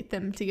propagate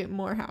them to get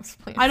more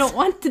houseplants. I don't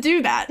want to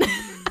do that.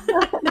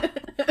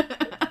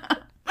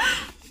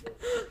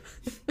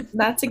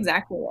 That's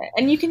exactly it.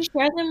 And you can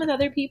share them with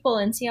other people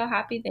and see how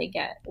happy they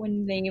get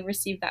when they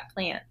receive that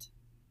plant.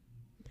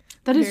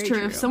 That is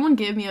true. If someone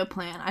gave me a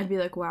plant, I'd be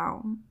like,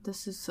 wow,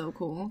 this is so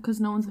cool. Because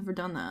no one's ever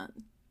done that.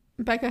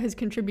 Becca has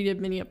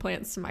contributed many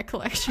plants to my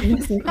collection.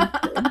 This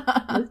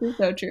is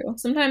so true.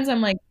 Sometimes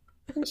I'm like,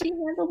 can she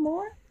handle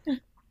more?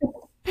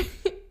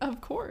 Of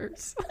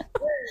course.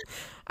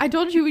 I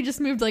told you we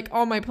just moved like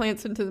all my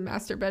plants into the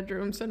master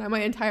bedroom, so now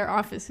my entire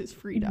office is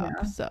freed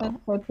up.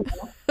 So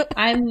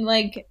I'm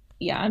like,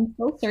 I'm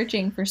still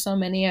searching for so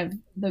many of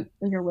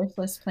your wish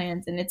list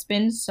plants, and it's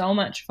been so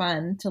much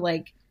fun to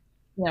like,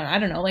 I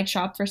don't know, like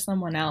shop for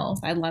someone else.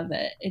 I love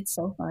it. It's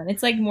so fun.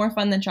 It's like more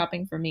fun than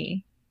shopping for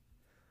me.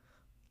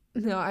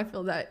 No, I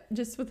feel that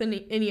just with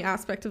any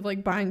aspect of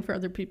like buying for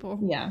other people.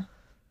 Yeah.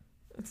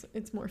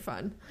 It's more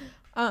fun.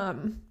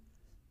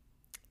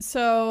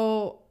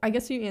 So I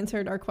guess you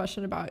answered our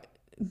question about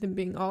them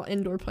being all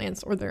indoor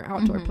plants or they're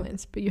outdoor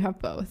plants, but you have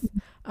both.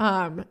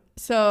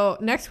 So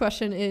next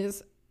question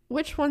is,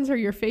 which ones are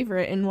your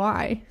favorite and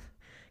why?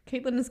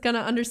 Caitlin is going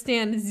to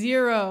understand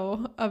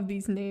 0 of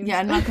these names. Yeah,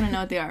 I'm not going to know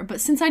what they are. But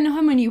since I know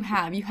how many you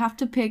have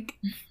to pick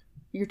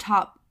your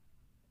top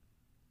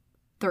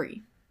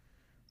 3.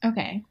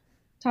 Okay.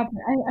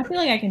 I feel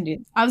like I can do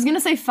this. I was going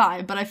to say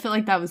 5, but I feel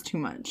like that was too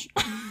much.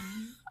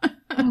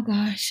 Oh,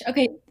 gosh.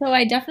 Okay, so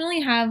I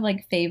definitely have,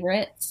 like,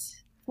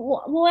 favorites.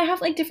 Well, I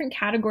have, like, different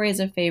categories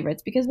of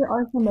favorites because there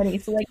are so many.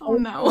 So, like,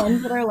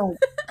 ones that are, like,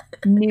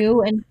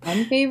 new and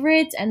fun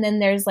favorites, and then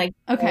there's, like,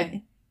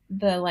 the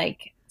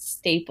like,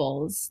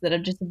 staples that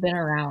have just been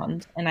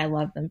around, and I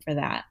love them for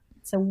that.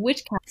 So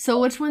which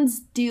ones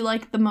do you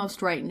like the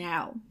most right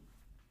now?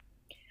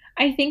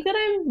 I think that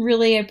I'm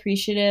really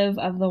appreciative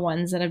of the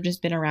ones that have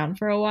just been around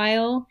for a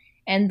while,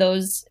 and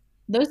those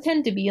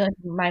tend to be like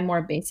my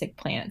more basic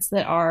plants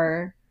that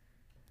are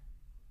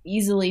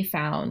easily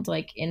found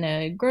like in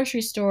a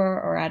grocery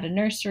store or at a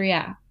nursery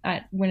at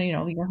when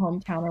your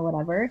hometown or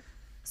whatever.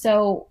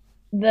 So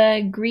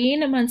the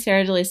green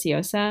Monstera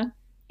deliciosa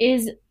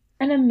is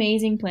an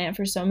amazing plant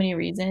for so many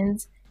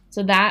reasons.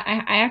 So that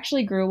I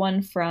actually grew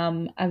one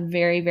from a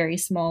very, very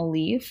small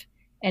leaf,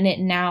 and it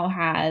now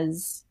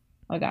has,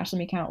 oh gosh, let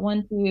me count,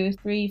 1, 2,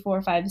 3,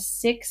 4, 5,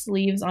 6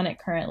 leaves on it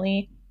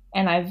currently.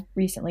 And I've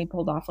recently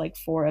pulled off like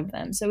 4 of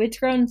them. So it's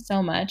grown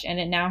so much, and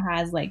it now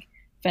has like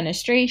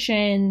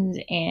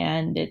fenestrations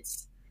and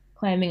it's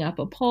climbing up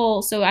a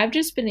pole. So I've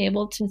just been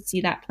able to see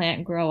that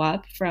plant grow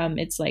up from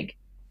it's like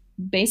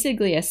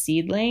basically a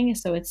seedling.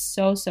 So it's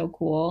so, so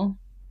cool.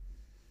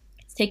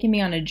 It's taken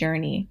me on a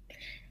journey.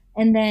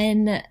 And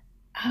then,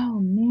 oh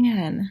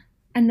man,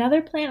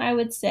 another plant I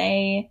would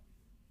say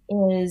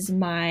is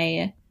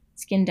my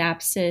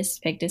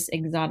Scindapsus pictus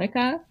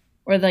exotica,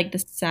 or like the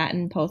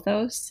satin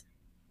pothos.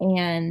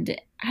 And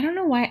I don't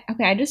know why.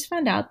 Okay, I just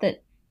found out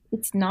that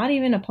it's not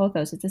even a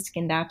pothos, it's a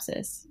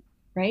Scindapsus,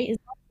 right?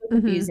 It's not so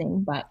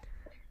confusing, but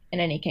in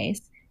any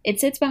case, it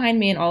sits behind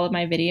me in all of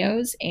my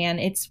videos, and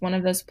it's one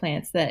of those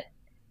plants that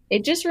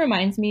it just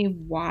reminds me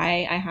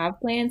why I have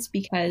plants,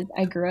 because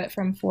I grew it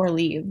from 4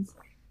 leaves,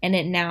 and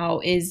it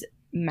now is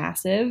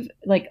massive,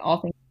 like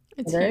all things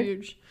considered.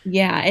 It's huge.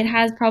 Yeah, it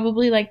has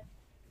probably like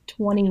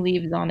 20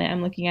 leaves on it.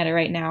 I'm looking at it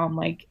right now. I'm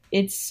like,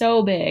 it's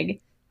so big.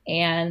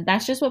 And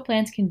that's just what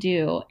plants can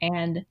do.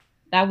 And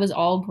that was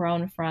all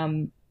grown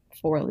from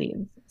 4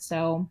 leaves.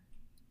 So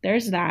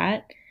there's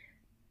that.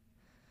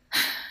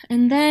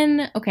 And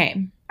then,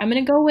 okay, I'm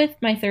going to go with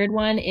my third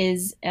one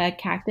is a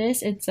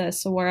cactus. It's a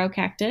saguaro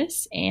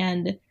cactus.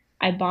 And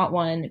I bought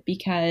one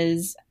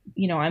because,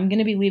 I'm going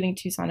to be leaving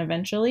Tucson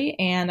eventually.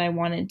 And I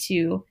wanted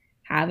to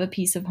have a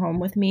piece of home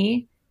with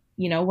me,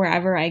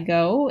 wherever I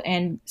go.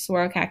 And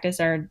saguaro cactus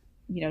are,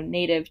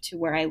 native to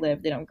where I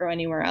live. They don't grow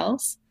anywhere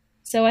else.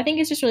 So I think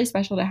it's just really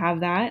special to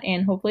have that,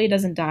 and hopefully it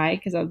doesn't die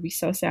because that would be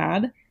so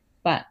sad.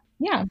 But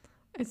yeah.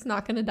 It's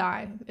not going to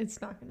die. It's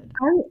not going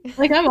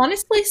to die. I'm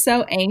honestly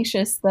so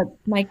anxious that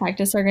my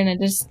cactus are going to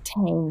just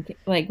tank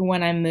like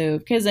when I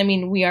move. Because,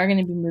 we are going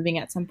to be moving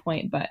at some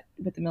point, but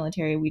with the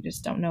military, we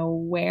just don't know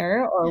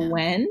where or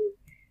when.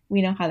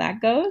 We know how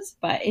that goes,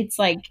 but it's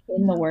like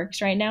in the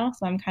works right now.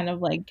 So I'm kind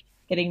of like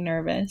getting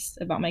nervous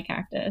about my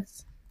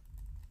cactus.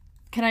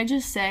 Can I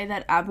just say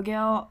that,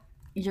 Abigail,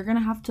 you're going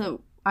to have to...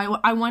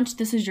 I want,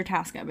 this is your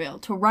task, Abigail,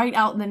 to write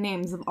out the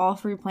names of all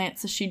 3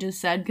 plants that she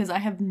just said, because I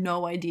have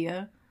no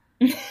idea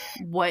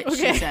what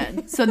she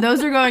said. So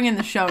those are going in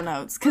the show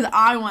notes, because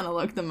I want to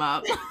look them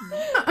up.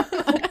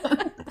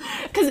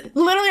 Because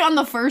literally on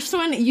the first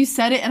one, you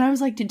said it, and I was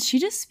like, did she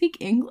just speak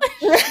English?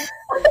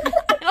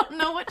 I don't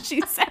know what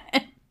she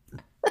said.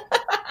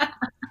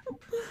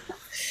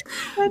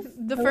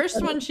 The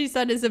first one she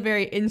said is a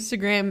very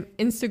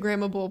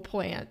Instagrammable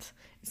plant.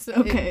 So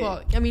okay.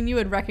 You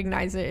would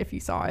recognize it if you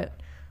saw it.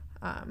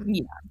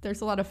 Yeah.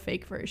 There's a lot of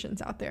fake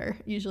versions out there,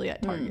 usually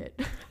at Target.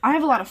 I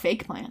have a lot of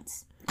fake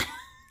plants.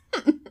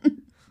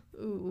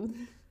 Ooh.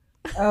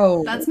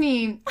 Oh. That's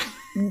me.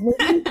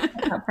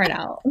 That part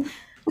out.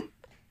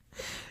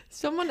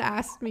 Someone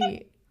asked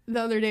me the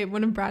other day,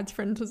 one of Brad's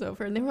friends was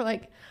over, and they were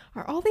like,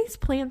 are all these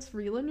plants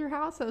real in your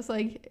house? I was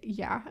like,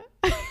 yeah.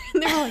 And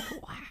they were like,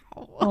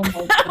 wow. Oh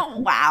my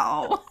God.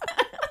 Wow.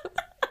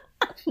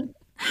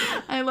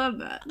 I love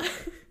that.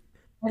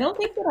 I don't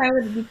think that I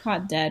would be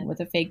caught dead with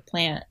a fake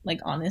plant, like,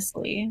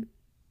 honestly.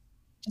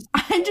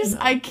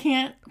 I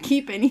can't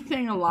keep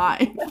anything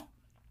alive.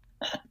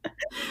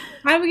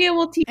 Abigail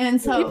will teach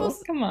and so people,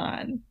 come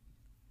on.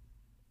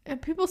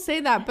 And people say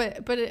that,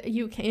 but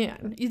you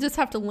can. You just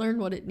have to learn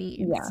what it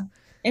needs. Yeah.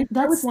 And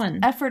that's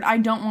effort I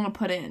don't want to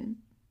put in.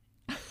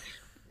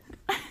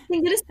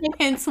 You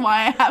Hence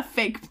why I have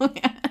fake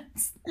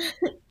plans.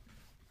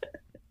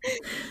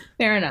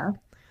 Fair enough.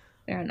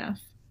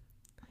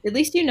 At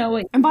least you know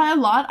what. And by a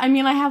lot, I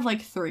mean I have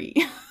like 3.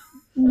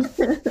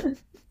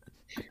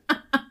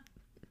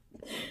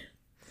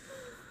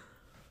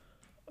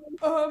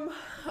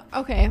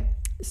 Okay,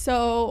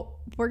 so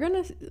we're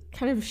gonna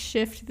kind of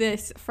shift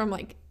this from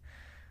like,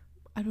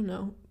 I don't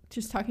know,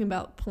 just talking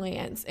about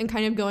plans and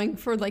kind of going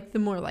for like the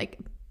more like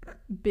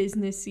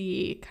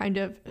businessy kind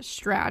of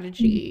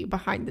strategy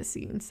behind the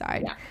scenes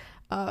side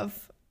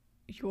of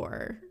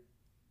your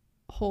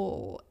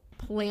whole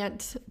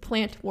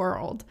plant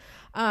world.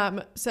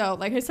 So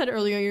like I said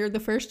earlier, you're the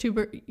first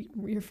tuber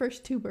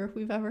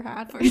we've ever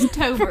had. First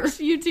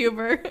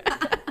YouTuber.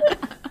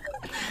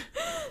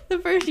 The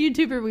first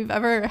YouTuber we've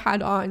ever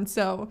had on.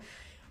 So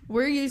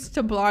we're used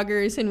to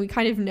bloggers and we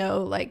kind of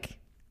know, like,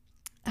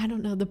 I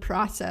don't know, the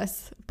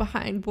process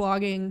behind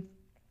blogging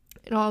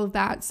and all of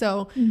that.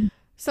 So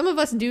some of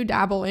us do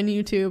dabble in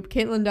YouTube.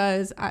 Caitlin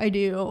does. I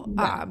do.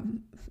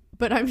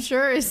 But I'm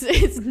sure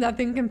it's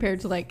nothing compared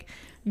to like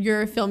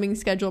your filming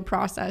schedule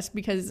process,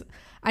 because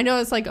I know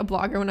it's like a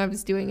blogger when I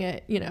was doing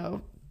it,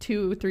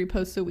 2-3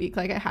 posts a week.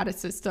 Like I had a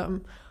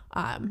system.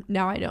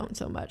 Now I don't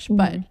so much,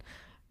 but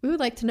we would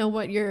like to know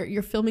what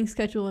your filming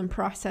schedule and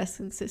process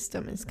and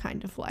system is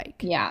kind of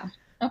like. Yeah.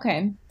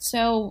 Okay.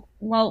 So,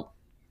 well,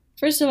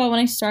 first of all, when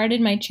I started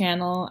my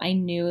channel, I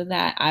knew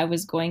that I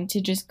was going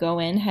to just go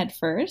in head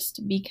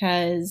first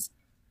because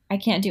I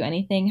can't do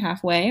anything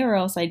halfway or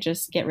else I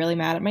just get really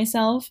mad at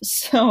myself.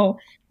 So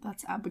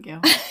that's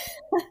Abigail.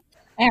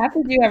 I have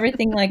to do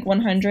everything like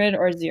 100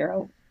 or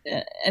 0.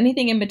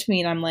 Anything in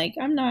between, I'm like,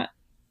 I'm not.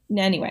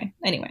 Anyway,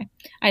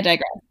 I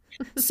digress.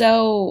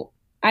 So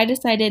I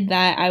decided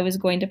that I was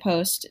going to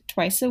post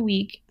twice a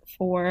week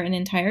for an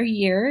entire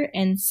year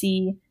and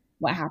see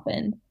what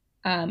happened.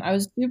 I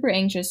was super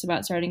anxious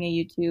about starting a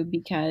YouTube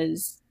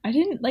because I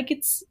didn't like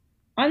it's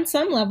on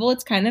some level,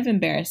 it's kind of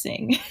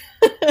embarrassing.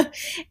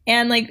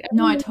 And like,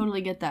 no, I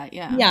totally get that.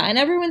 Yeah. Yeah. And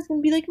everyone's going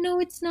to be like, no,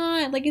 it's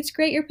not. Like, it's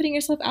great. You're putting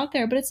yourself out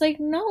there. But it's like,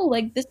 no,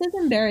 like, this is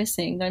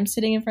embarrassing. I'm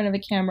sitting in front of a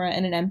camera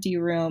in an empty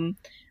room,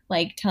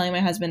 like telling my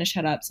husband to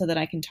shut up so that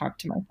I can talk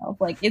to myself.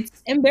 Like,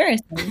 it's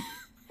embarrassing.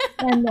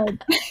 And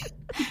like,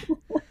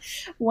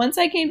 once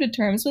I came to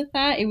terms with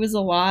that, it was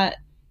a lot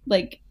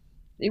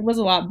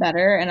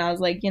better. And I was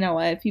like, you know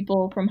what, if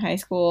people from high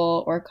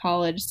school or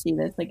college see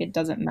this, like, it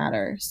doesn't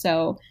matter.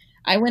 So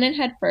I went in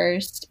head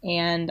first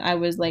and I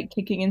was like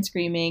kicking and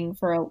screaming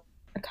for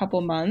a couple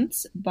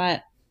months,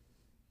 but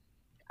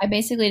I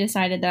basically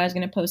decided that I was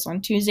going to post on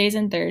Tuesdays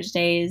and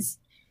Thursdays,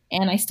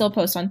 and I still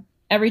post on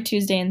every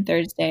Tuesday and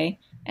Thursday.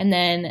 And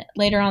then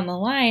later down the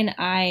line,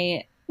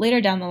 I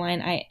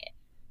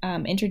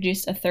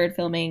introduced a third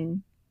I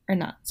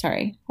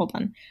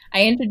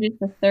introduced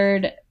the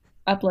third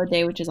upload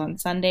day, which is on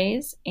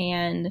Sundays,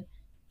 and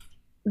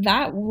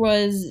that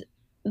was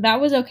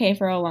okay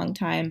for a long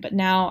time. But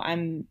now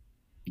I'm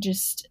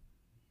just,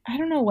 I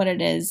don't know what it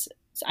is.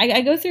 So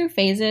I go through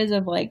phases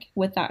of like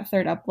with that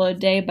third upload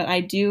day, but I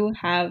do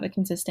have a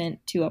consistent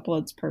 2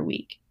 uploads per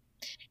week.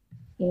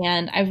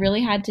 And I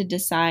really had to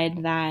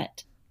decide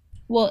that,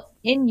 well,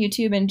 in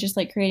YouTube and just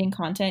like creating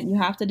content, you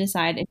have to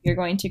decide if you're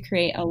going to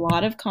create a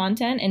lot of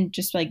content and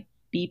just like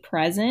be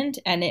present,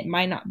 and it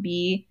might not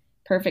be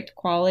perfect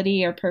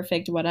quality or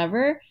perfect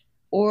whatever,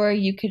 or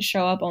you could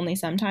show up only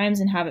sometimes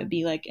and have it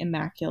be like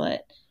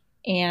immaculate.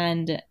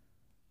 And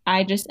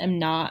I just am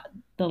not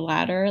the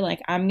latter.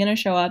 Like, I'm going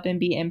to show up and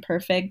be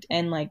imperfect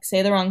and like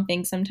say the wrong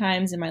thing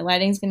sometimes, and my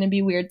lighting's going to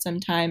be weird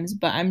sometimes,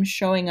 but I'm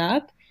showing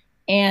up,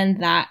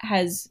 and that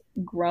has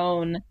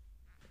grown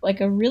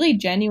like a really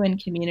genuine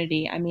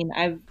community. I mean,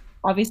 I've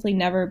obviously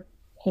never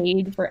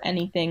paid for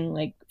anything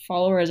like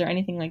followers or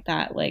anything like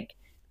that. Like,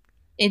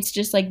 it's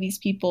just like these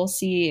people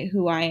see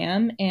who I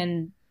am,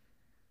 and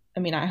I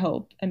mean, I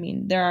hope. I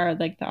mean, there are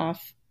like the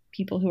off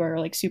people who are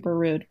like super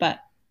rude, but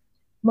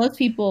most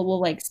people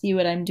will like see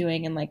what I'm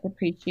doing and like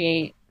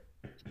appreciate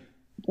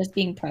just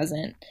being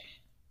present.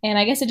 And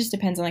I guess it just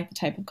depends on like the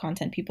type of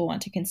content people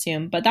want to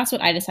consume, but that's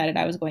what I decided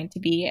I was going to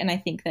be. And I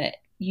think that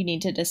you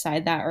need to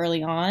decide that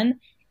early on,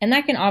 and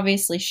that can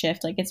obviously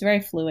shift. Like, it's very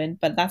fluid,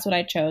 but that's what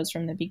I chose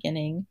from the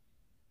beginning.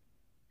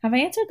 Have I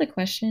answered the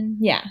question?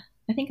 Yeah,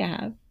 I think I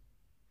have.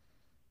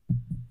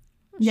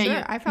 Yeah,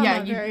 sure. I found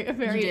that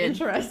very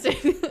interesting.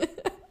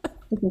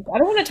 I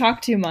don't want to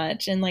talk too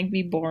much and like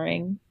be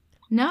boring.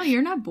 No,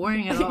 you're not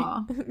boring at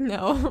all.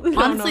 No,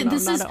 honestly,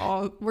 this is not at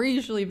all. We're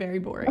usually very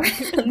boring.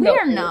 We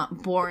are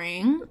not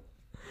boring.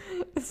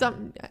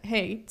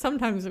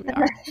 Sometimes we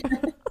are.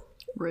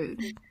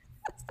 Rude.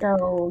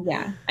 So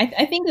yeah,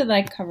 I think that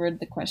I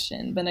covered the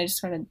question, but I just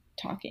started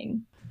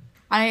talking.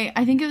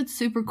 I think it's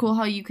super cool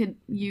how you could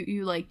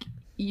you like,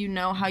 you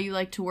know how you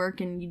like to work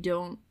and you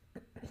don't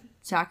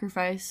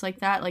sacrifice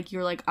like that. Like,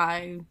 you're like,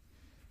 I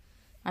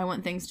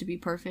want things to be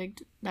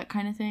perfect, that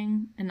kind of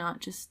thing, and not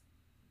just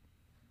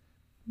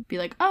be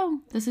like, oh,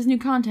 this is new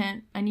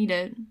content. I need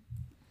it.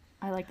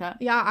 I like that.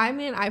 Yeah, I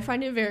mean, I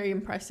find it very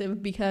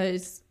impressive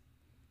because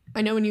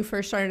I know when you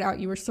first started out,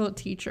 you were still a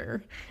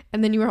teacher.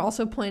 And then you were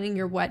also planning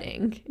your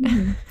wedding.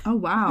 Mm-hmm. Oh,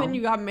 wow. And then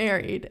you got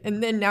married.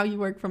 And then now you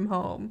work from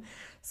home.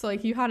 So,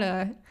 like, you had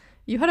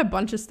a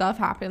bunch of stuff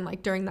happen,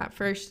 like, during that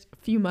first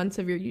few months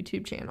of your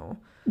YouTube channel.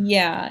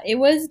 Yeah, it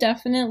was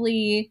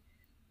definitely,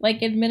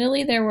 like,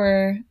 admittedly, there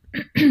were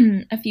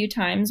a few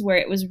times where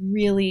it was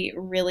really,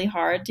 really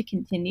hard to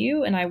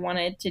continue. And I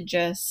wanted to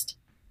just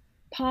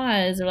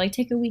pause or like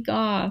take a week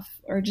off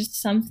or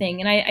just something,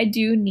 and I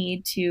do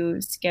need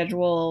to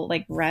schedule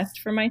like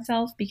rest for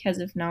myself, because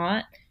if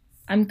not,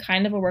 I'm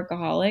kind of a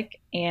workaholic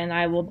and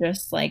I will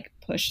just like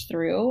push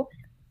through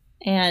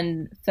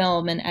and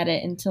film and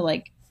edit until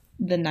like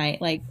the night.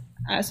 Like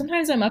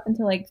sometimes I'm up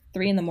until like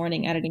 3 a.m.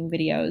 editing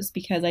videos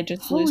because I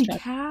just lose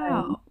track. Holy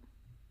cow.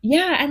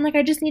 Yeah, and like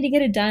I just need to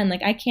get it done.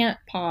 Like I can't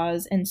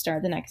pause and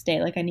start the next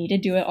day. Like I need to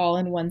do it all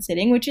in one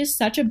sitting, which is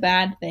such a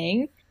bad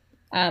thing.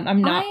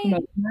 I'm not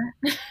promoting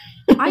that.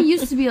 I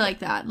used to be like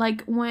that.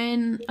 Like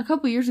when a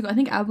couple years ago, I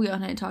think Abigail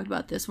and I talked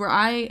about this, where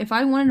if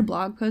I wanted a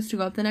blog post to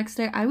go up the next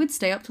day, I would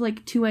stay up to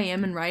like 2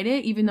 a.m. and write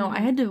it, even though I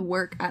had to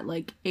work at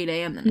like 8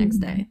 a.m. the next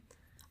day.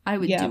 I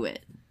would do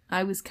it.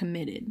 I was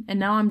committed. And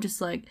now I'm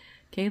just like,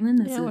 Caitlin,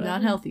 this is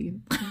not healthy.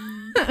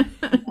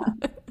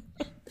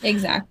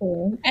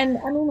 Exactly. And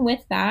I mean,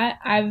 with that,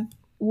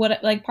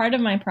 part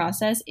of my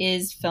process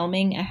is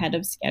filming ahead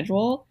of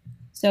schedule.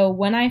 So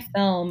when I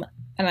film,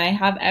 and I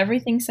have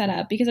everything set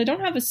up because I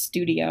don't have a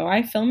studio.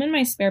 I film in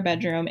my spare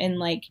bedroom in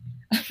like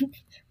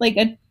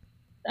a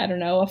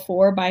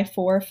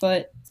 4x4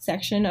 foot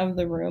section of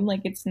the room.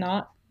 Like it's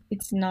not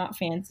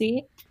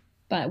fancy.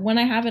 But when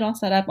I have it all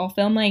set up, I'll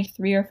film like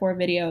 3 or 4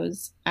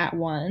 videos at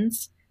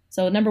once.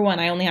 So number one,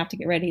 I only have to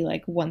get ready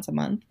like once a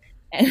month.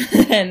 And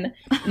then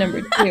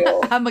number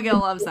 2, Abigail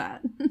loves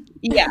that.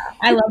 Yeah,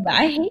 I love that.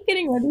 I hate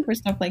getting ready for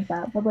stuff like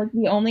that. But like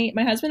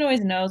my husband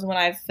always knows when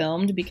I've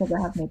filmed because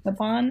I have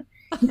makeup on.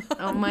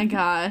 Oh my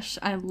gosh,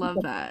 I love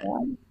that.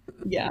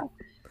 Yeah.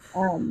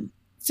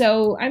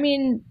 So I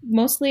mean,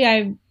 mostly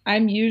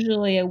I'm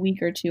usually a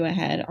week or 2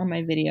 ahead on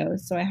my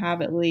videos, so I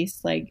have at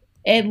least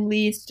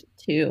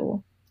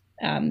 2,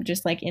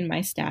 just like in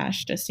my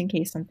stash, just in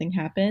case something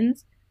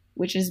happens,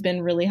 which has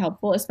been really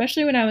helpful,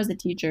 especially when I was a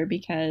teacher,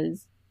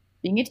 because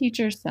being a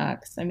teacher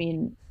sucks. I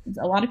mean,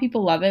 a lot of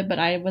people love it, but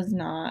I was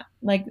not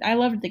like, I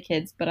loved the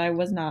kids, but it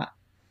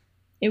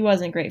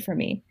wasn't great for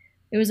me.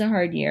 It was a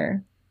hard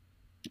year.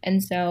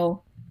 And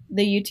so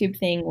the YouTube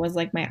thing was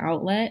like my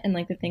outlet and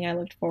like the thing I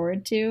looked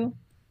forward to.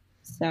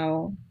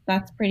 So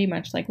that's pretty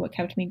much like what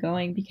kept me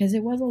going, because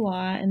it was a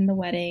lot, and the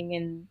wedding,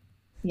 and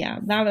yeah,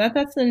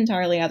 that's an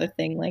entirely other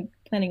thing. Like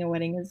planning a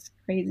wedding is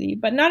crazy,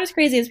 but not as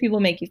crazy as people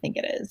make you think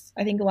it is.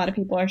 I think a lot of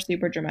people are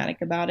super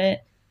dramatic about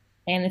it,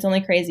 and it's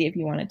only crazy if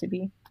you want it to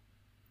be.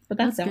 But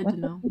that's good to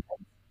know.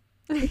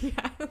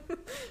 Yeah,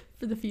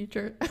 for the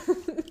future.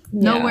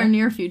 Nowhere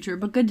near future,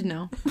 but good to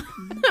know.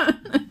 Yeah,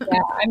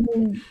 I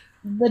mean,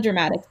 the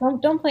dramatics.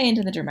 Don't play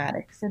into the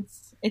dramatics.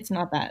 It's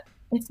not that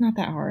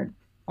hard,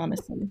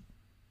 honestly.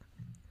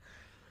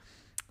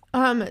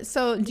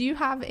 So do you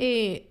have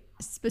a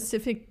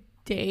specific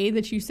day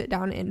that you sit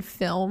down and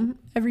film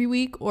every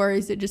week, or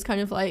is it just kind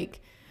of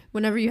like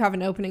whenever you have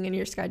an opening in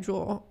your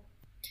schedule?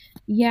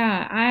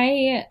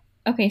 Yeah,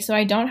 so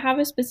I don't have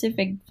a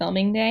specific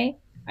filming day.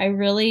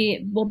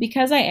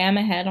 Because I am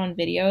ahead on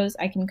videos,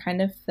 I can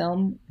kind of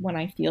film when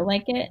I feel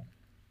like it.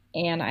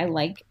 And I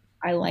like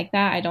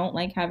that. I don't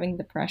like having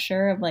the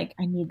pressure of like,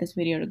 I need this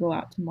video to go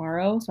out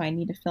tomorrow, so I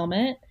need to film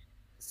it.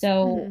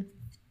 So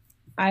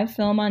I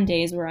film on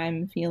days where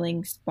I'm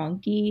feeling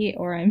spunky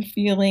or I'm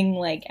feeling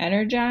like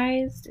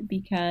energized,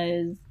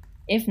 because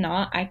if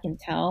not, I can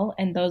tell.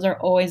 And those are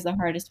always the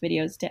hardest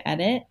videos to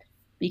edit,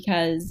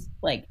 because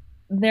like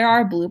there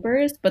are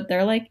bloopers, but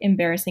they're like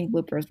embarrassing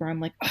bloopers where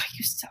I'm like, oh,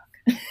 you suck.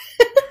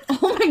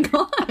 Oh my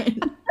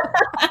God.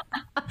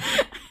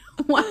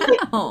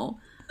 Wow.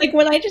 Like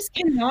when I just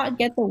cannot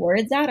get the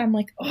words out, I'm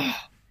like, oh,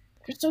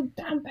 you're so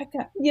dumb,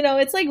 Becca.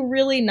 It's like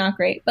really not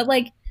great. But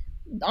like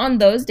on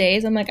those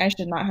days, I'm like, I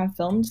should not have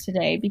filmed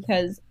today,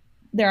 because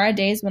there are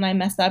days when I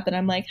mess up and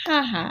I'm like,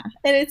 haha.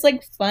 And it's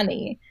like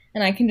funny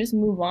and I can just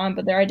move on.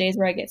 But there are days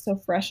where I get so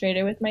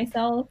frustrated with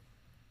myself.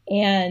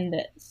 And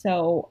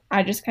so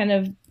I just kind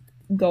of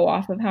go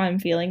off of how I'm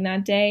feeling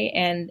that day.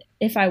 And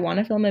if I want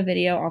to film a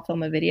video, I'll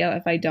film a video.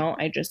 If I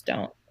don't, I just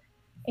don't.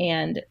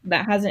 And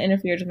that hasn't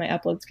interfered with my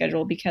upload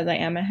schedule because I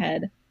am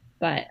ahead.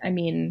 But I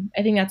mean,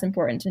 I think that's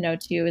important to know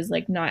too, is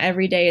like not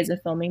every day is a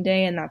filming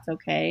day, and that's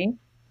okay.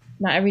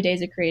 Not every day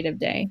is a creative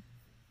day.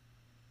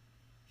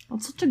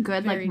 That's such a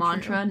good Very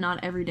mantra. true.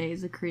 Not every day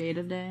is a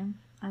creative day.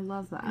 I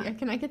love that. Yeah,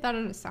 can I get that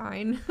on a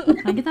sign?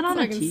 Can I get that on so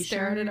a I can t-shirt?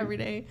 stare at it every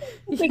day.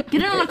 Get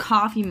it on a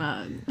coffee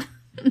mug.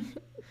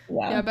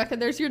 Yeah, Becca,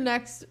 there's your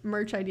next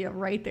merch idea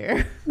right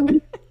there.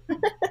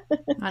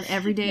 Not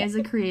every day is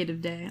a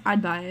creative day.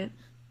 I'd buy it.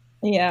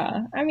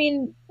 Yeah, I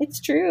mean,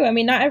 it's true. I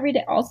mean, not every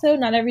day. Also,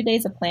 not every day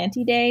is a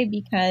planty day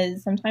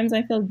because sometimes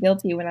I feel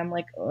guilty when I'm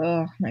like,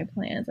 oh, my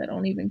plants. I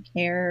don't even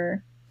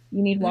care.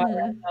 You need water,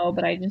 I Mm-hmm. know,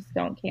 but I just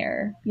don't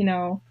care.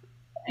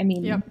 I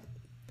mean, Yep.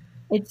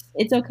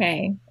 it's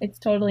okay. It's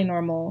totally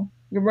normal.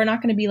 We're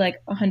not going to be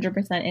like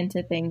 100%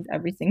 into things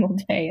every single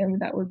day. I mean,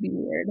 that would be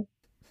weird.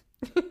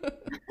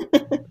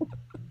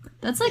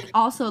 That's like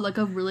also like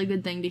a really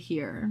good thing to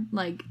hear.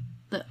 Like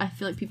that I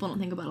feel like people don't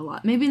think about a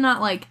lot. Maybe not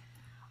like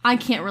I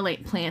can't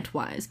relate plant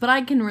wise, but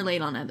I can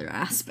relate on other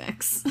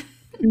aspects.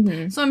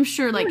 Hmm. So I'm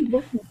sure like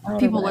Or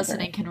people whatever.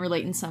 listening can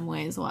relate in some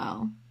way as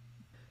well.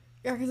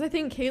 Yeah, because I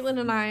think Caitlin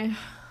and I,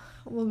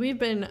 well, we've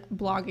been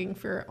blogging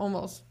for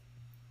almost.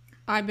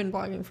 I've been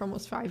blogging for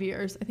almost 5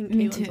 years. I think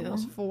Me Caitlin's too.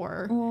 almost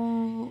 4.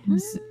 Well,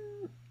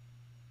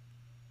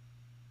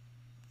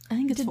 I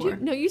think it's Did 4. you?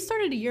 No, you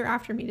started a year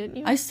after me, didn't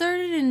you? I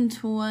started in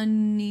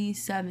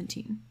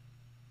 2017.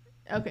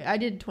 Okay, I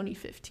did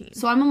 2015.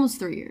 So I'm almost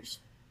 3 years.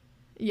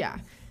 Yeah.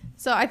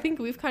 So I think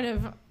we've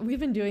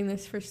been doing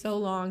this for so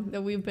long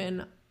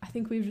that I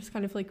think we've just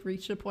kind of like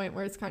reached a point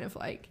where it's kind of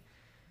like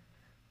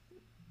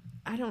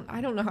I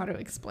don't know how to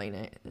explain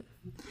it.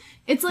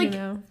 It's like You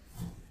know?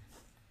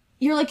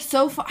 you're like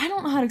so far, I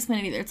don't know how to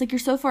explain it either. It's like you're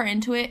so far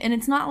into it and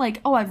it's not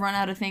like, oh, I've run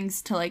out of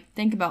things to like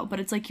think about, but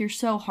it's like you're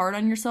so hard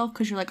on yourself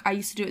because you're like, I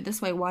used to do it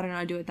this way, why don't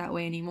I do it that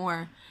way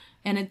anymore?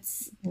 And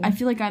I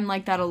feel like I'm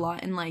like that a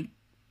lot in like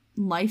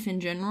life in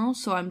general,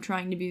 so I'm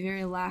trying to be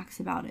very lax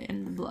about it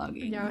in the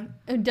blogging. Yeah.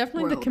 And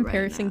definitely the world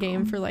comparison right now.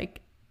 game for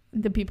like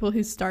the people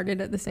who started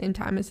at the same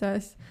time as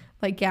us.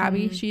 Like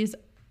Gabby, she's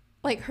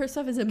like her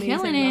stuff is amazing.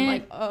 Killing And I'm it.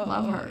 like, oh,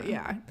 Love her.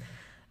 yeah.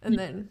 And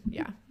then,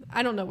 yeah,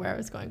 I don't know where I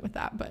was going with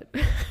that, but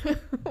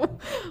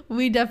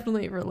we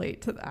definitely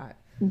relate to that.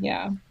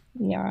 Yeah.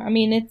 Yeah. I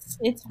mean, it's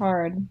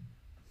hard.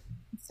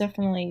 It's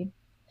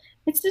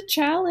a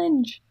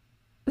challenge.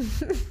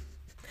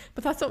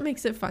 But that's what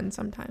makes it fun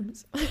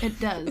sometimes. It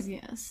does,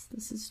 yes.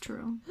 This is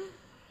true.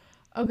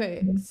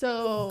 Okay,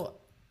 so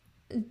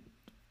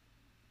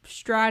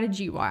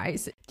strategy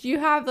wise, do you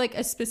have like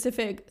a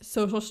specific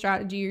social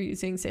strategy you're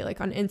using, say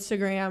like on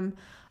Instagram?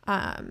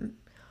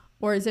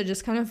 Or is it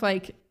just kind of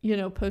like,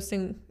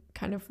 posting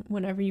kind of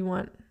whenever you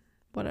want,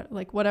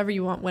 whatever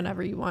you want,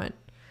 whenever you want,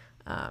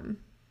 kind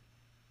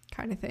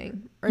of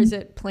thing? Or is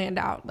it planned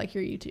out like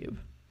your YouTube?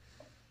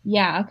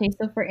 Yeah, okay.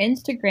 So for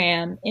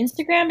Instagram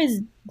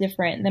is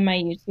different than my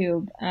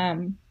YouTube.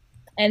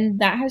 And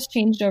that has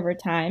changed over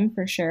time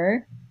for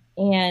sure.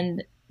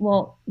 And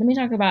well, let me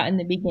talk about in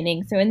the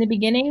beginning. So in the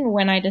beginning,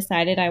 when I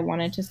decided I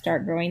wanted to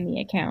start growing the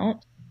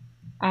account,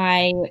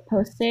 I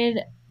posted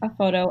a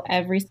photo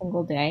every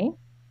single day.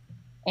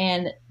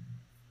 And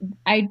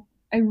I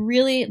I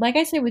really, like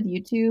I said with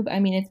YouTube, I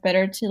mean, it's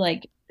better to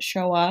like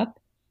show up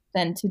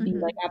than to be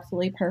like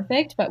absolutely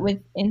perfect. But with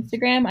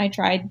Instagram, I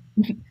tried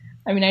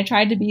I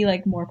tried to be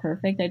like more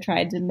perfect. I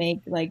tried to make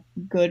like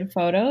good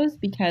photos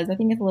because I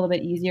think it's a little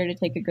bit easier to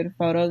take a good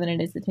photo than it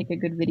is to take a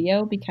good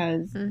video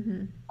because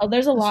there's a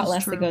This lot is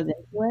less that true. goes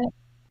into it.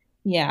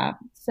 Yeah.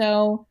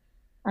 So,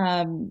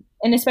 and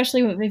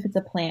especially if it's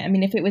a plant. I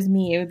mean, if it was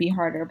me, it would be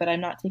harder, but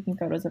I'm not taking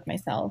photos of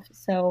myself.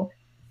 So,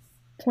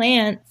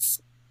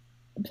 plants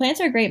plants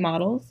are great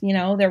models,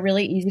 they're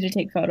really easy to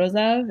take photos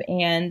of.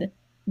 And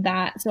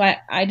so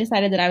I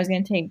decided that I was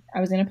going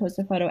to post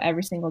a photo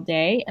every single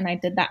day. And I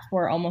did that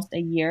for almost a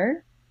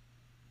year.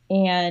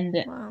 And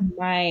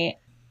Wow.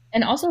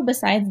 and also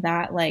besides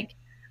that, like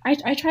I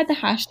tried the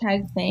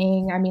hashtag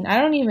thing. I mean, I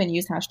don't even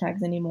use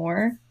hashtags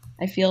anymore.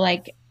 I feel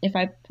like if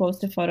I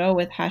post a photo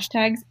with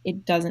hashtags,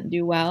 it doesn't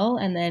do well.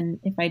 And then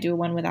if I do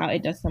one without,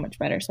 it does so much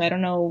better. So I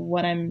don't know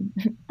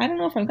I don't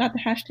know if I've got the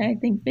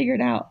hashtag thing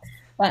figured out,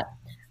 but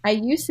I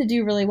used to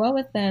do really well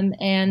with them.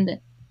 And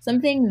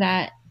something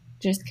that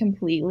just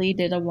completely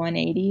did a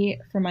 180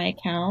 for my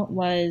account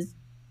was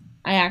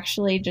I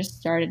actually just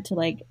started to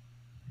like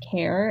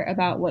care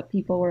about what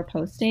people were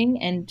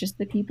posting and just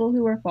the people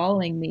who were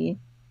following me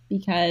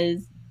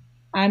because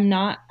I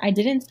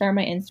didn't start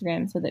my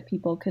Instagram so that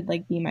people could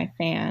like be my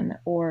fan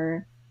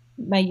or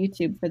my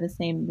YouTube for the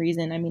same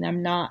reason. I mean,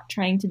 I'm not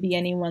trying to be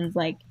anyone's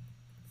like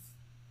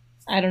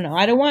I don't know.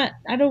 I don't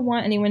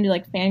want anyone to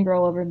like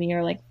fangirl over me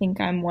or like think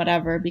I'm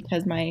whatever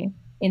because my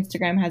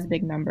Instagram has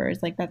big numbers.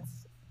 Like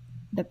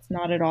that's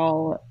not at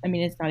all. I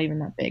mean, it's not even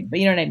that big, but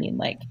you know what I mean?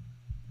 Like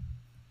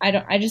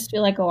I just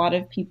feel like a lot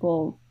of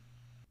people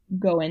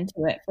go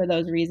into it for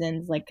those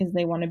reasons, like because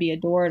they want to be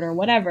adored or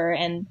whatever.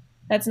 And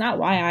that's not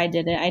why I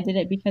did it. I did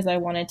it because I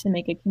wanted to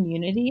make a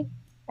community,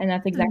 and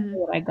that's exactly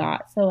what I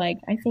got. So like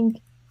I think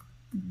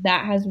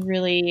that has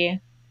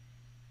really,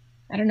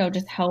 I don't know,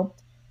 just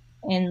helped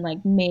and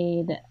like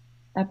made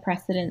a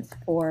precedence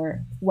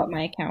for what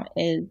my account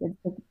is.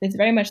 It's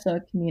very much so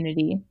a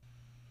community,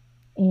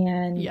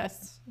 and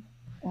Yes.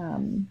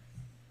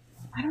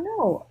 I don't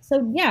know.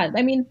 So yeah,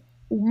 I mean,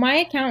 my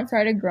account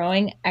started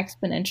growing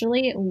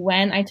exponentially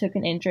when I took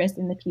an interest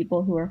in the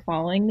people who were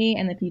following me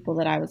and the people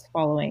that I was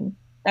following.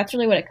 That's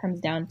really what it comes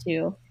down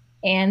to.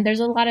 And there's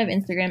a lot of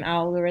Instagram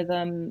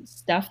algorithm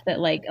stuff that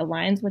like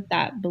aligns with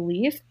that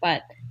belief,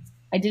 but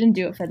I didn't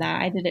do it for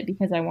that. I did it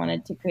because I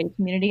wanted to create a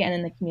community, and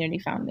then the community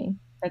found me.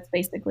 That's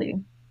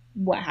basically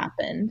what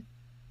happened.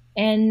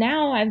 And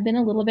now I've been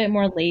a little bit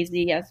more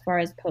lazy as far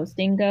as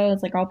posting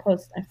goes. Like I'll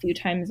post a few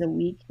times a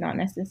week, not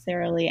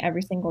necessarily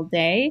every single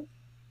day,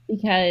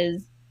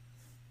 because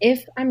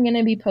if I'm going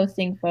to be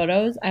posting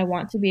photos, I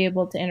want to be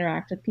able to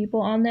interact with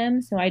people on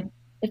them. So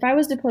if I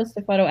was to post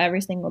a photo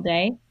every single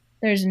day,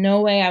 there's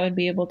no way I would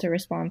be able to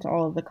respond to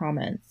all of the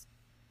comments.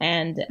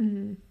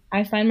 And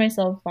I find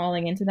myself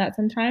falling into that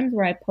sometimes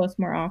where I post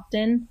more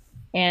often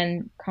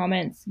and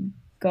comments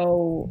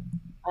go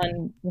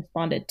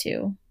unresponded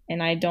to.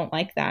 And I don't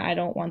like that. I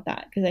don't want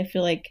that because I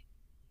feel like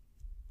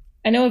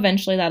I know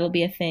eventually that'll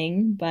be a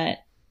thing, but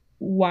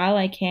while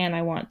I can,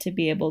 I want to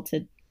be able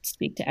to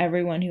speak to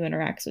everyone who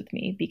interacts with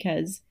me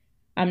because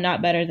I'm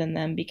not better than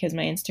them because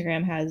my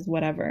Instagram has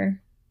whatever,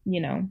 you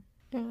know.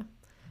 Yeah.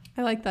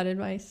 I like that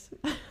advice.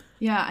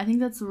 Yeah, I think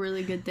that's a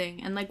really good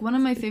thing. And like one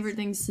of my favorite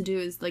things to do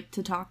is like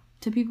to talk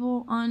to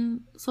people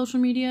on social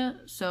media.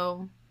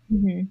 So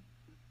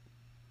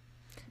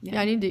yeah,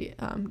 I need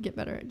to get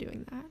better at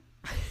doing that.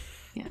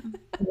 Yeah.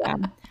 Yeah.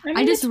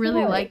 I just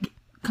really like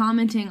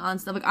commenting on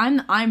stuff. Like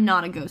I'm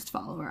not a ghost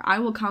follower. I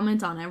will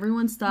comment on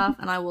everyone's stuff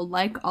and I will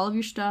like all of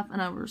your stuff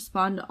and I will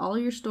respond to all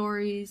your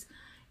stories.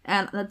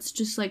 And that's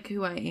just like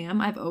who I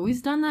am. I've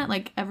always done that,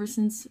 like ever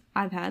since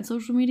I've had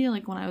social media.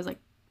 Like when I was like,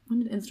 when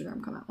did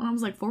Instagram come out? When I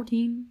was like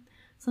 14,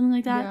 something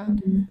like that.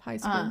 Yeah. High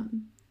school.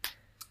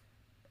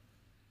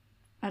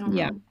 I don't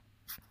know.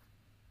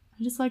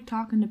 I just like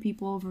talking to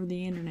people over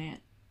the internet.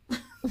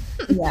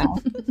 Yeah.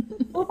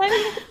 Well, I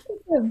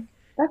mean,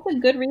 that's a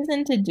good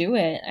reason to do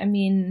it. I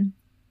mean,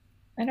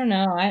 I don't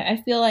know.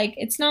 I feel like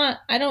it's not,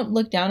 I don't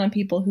look down on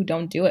people who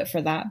don't do it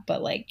for that,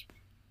 but like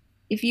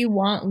if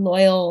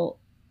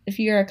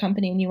you're a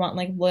company and you want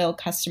like loyal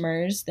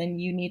customers, then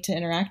you need to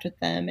interact with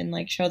them and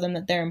like show them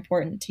that they're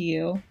important to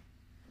you.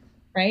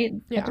 Right?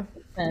 Yeah.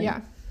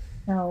 Yeah.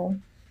 So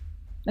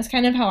that's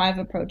kind of how I've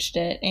approached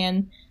it.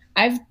 And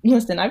I've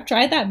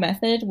tried that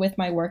method with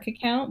my work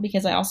account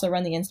because I also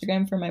run the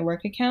Instagram for my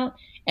work account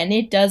and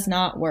it does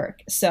not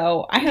work.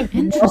 So I have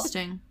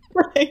interesting.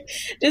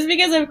 Just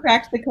because I've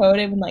cracked the code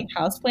in like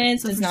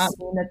houseplants does not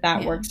mean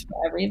that works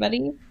for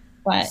everybody.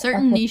 But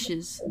certain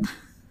niches.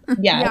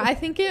 Yeah, I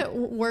think it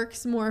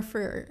works more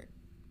for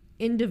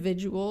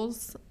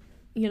individuals,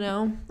 you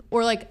know,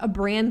 or like a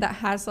brand that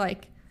has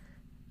like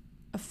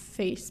a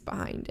face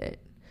behind it,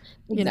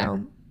 you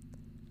know.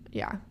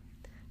 Yeah.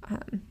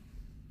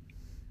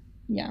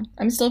 Yeah,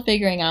 I'm still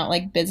figuring out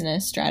like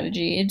business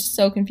strategy. It's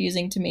so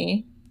confusing to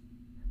me.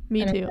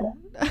 Me too.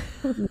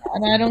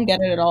 And I don't get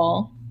it at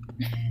all.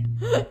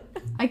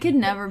 I could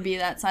never be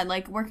that side,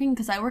 like working,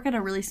 because I work at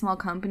a really small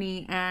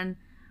company and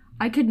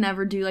I could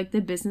never do like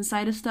the business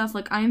side of stuff.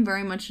 Like I am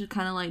very much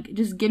kind of like,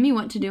 just give me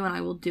what to do and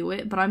I will do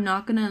it, but I'm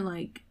not gonna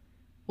like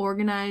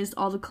organize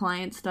all the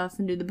client stuff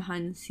and do the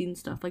behind the scenes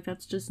stuff. Like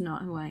that's just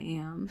not who I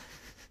am.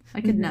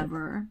 I could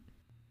never.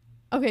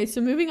 Okay,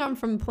 so moving on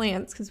from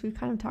plants, because we've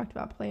kind of talked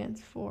about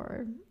plants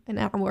for an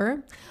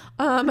hour.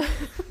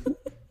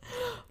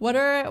 What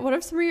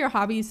are some of your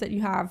hobbies that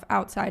you have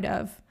outside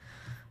of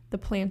the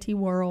planty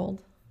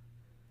world?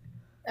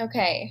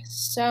 Okay,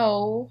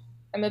 so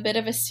I'm a bit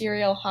of a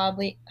serial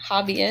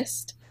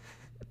hobbyist.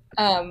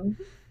 I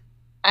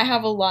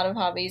have a lot of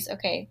hobbies.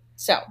 Okay,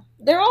 so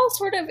they're all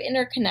sort of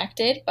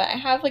interconnected, but I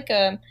have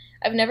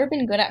I've never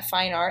been good at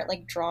fine art,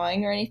 like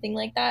drawing or anything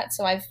like that.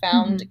 So I've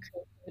found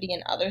creativity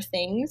in other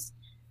things.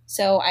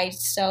 So I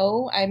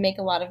sew. I make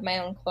a lot of my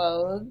own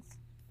clothes.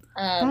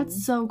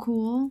 That's so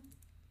cool.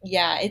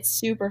 Yeah, it's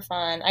super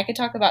fun. I could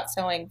talk about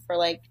sewing for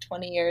like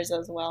 20 years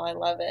as well. I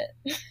love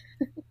it.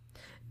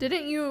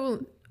 Didn't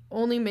you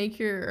only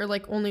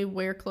only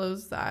wear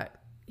clothes that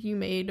you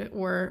made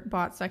or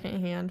bought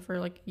secondhand for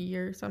like a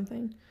year or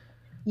something?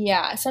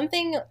 Yeah,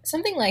 something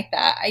like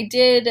that. I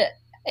did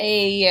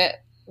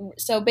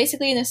so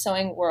basically in the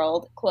sewing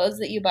world, clothes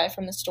that you buy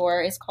from the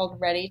store is called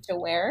ready to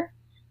wear.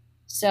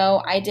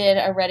 So I did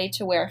a ready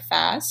to wear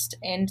fast,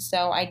 and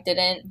so I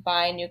didn't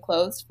buy new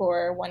clothes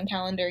for 1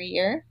 calendar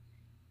year.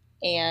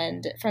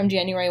 And from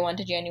January 1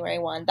 to January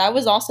 1, that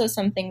was also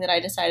something that I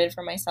decided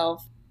for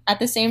myself at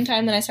the same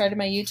time that I started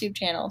my YouTube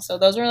channel. So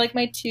those were like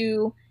my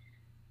 2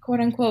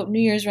 quote unquote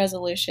New Year's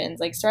resolutions,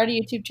 like start a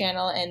YouTube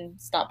channel and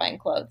stop buying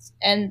clothes.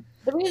 And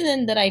the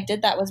reason that I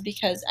did that was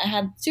because I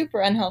had super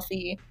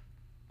unhealthy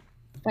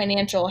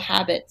financial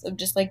habits of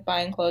just like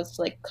buying clothes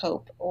to like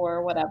cope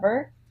or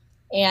whatever.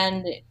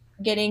 And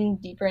getting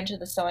deeper into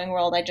the sewing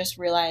world, I just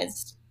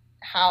realized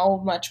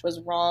how much was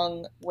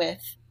wrong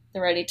with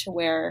the ready to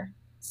wear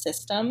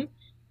system.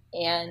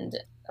 And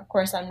of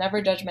course, I'm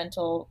never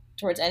judgmental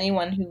towards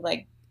anyone who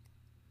like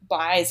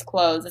buys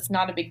clothes. It's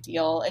not a big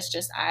deal. It's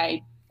just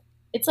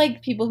it's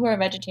like people who are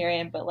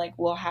vegetarian but like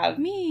will have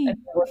a deal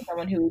with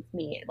someone who eats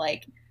meat.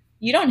 Like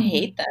you don't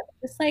hate them.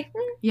 It's like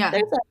there's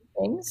other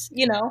things,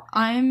 you know.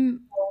 I'm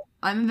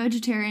a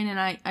vegetarian and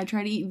I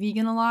try to eat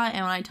vegan a lot,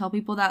 and when I tell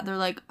people that, they're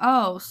like,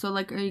 oh, so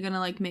like are you gonna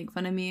like make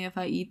fun of me if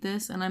I eat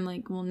this? And I'm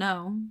like, well,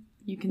 no,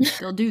 you can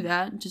still do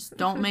that, just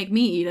don't make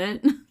me eat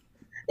it.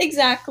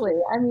 Exactly.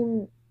 I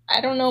mean, I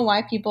don't know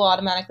why people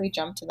automatically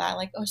jump to that.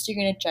 Like, oh, so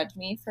you're going to judge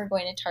me for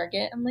going to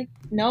Target? I'm like,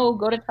 no,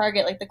 go to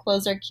Target. Like, the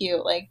clothes are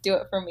cute. Like, do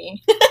it for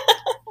me.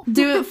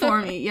 Do it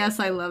for me. Yes,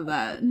 I love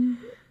that.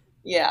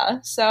 Yeah.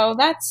 So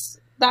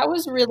that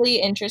was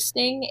really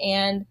interesting.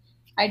 And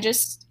I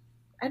don't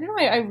know,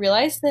 I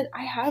realized that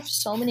I have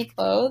so many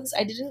clothes.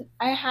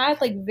 I had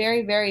like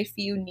very, very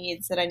few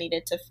needs that I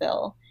needed to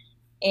fill.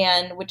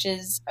 And which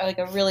is like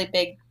a really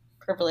big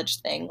privileged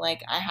thing.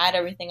 Like I had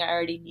everything I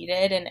already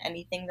needed, and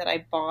anything that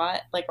I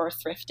bought like or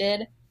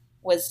thrifted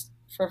was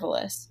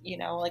frivolous,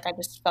 like I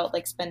just felt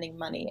like spending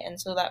money. And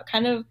so that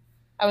kind of,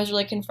 I was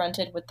really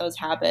confronted with those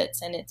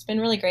habits, and it's been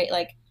really great.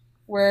 Like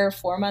we're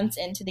 4 months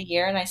into the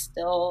year and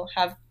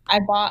I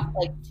bought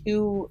like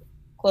 2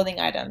 clothing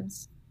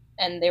items,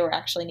 and they were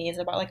actually needs.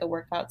 I bought like a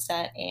workout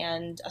set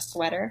and a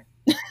sweater.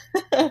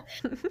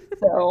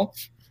 So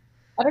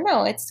I don't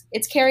know.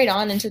 It's carried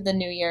on into the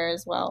new year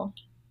as well.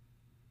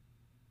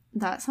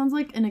 That sounds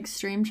like an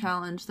extreme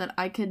challenge that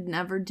I could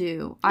never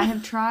do. I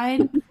have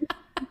tried.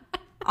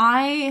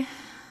 I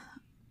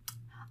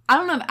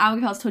don't know if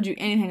Abigail's told you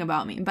anything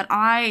about me, but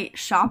I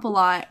shop a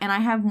lot and I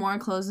have more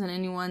clothes than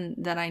anyone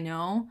that I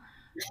know.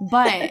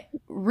 But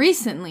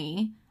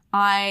recently,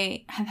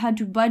 I have had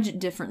to budget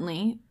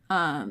differently.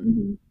 I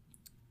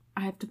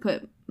have to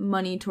put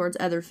money towards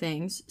other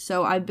things.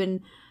 So I've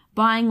been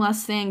buying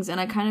less things,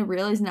 and I kind of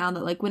realize now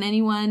that like when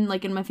anyone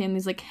like in my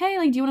family's like, hey,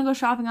 like do you want to go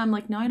shopping, I'm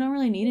like, no, I don't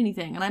really need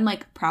anything. And I'm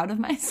like proud of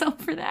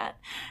myself for that,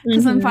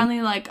 because I'm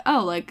finally like,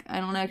 oh, like I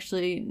don't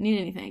actually need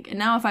anything. And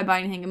now if I buy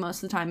anything, and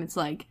most of the time it's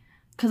like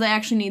because I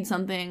actually need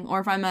something,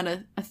 or if I'm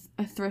at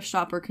a thrift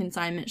shop or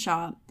consignment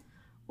shop,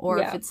 or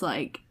if it's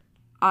like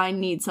I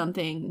need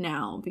something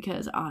now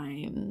because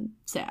I'm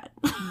sad.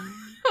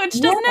 Which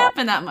doesn't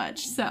happen that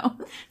much. So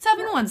it's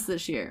happened once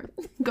this year.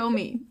 Go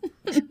me.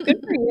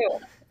 Good for you.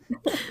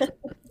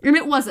 And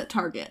it was at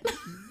Target.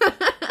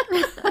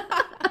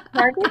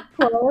 Target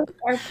clothes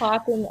are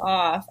popping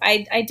off.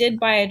 I did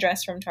buy a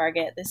dress from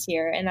Target this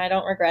year, and I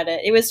don't regret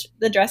it. It was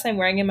the dress I'm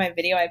wearing in my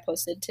video I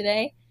posted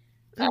today.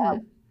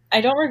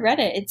 I don't regret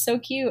it. It's so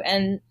cute,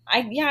 and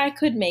I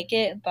could make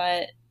it,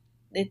 but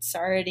it's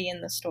already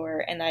in the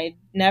store, and I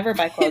never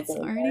buy clothes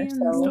anymore. It's already in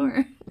the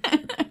store.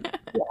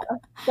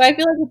 Yeah. So I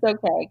feel like it's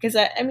okay, because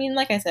I mean,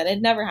 like I said,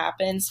 it never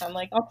happens, so I'm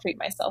like, I'll treat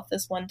myself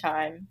this one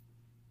time.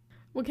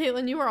 Well,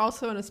 Caitlin, you were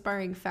also an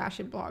aspiring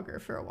fashion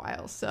blogger for a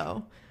while,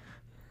 so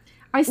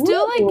I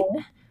still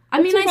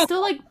I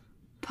still like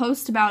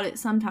post about it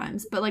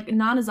sometimes, but like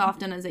not as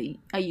often as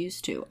I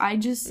used to. I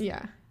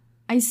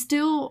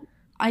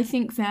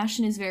think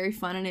fashion is very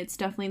fun, and it's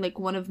definitely like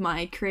one of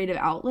my creative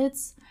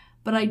outlets,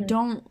 but I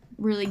don't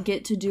really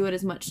get to do it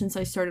as much since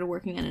I started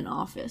working in an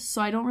office.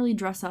 So I don't really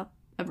dress up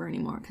ever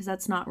anymore, because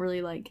that's not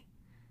really like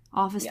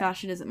office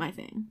fashion isn't my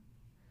thing.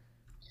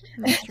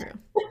 That's true.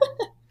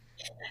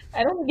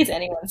 I don't think it's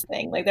anyone's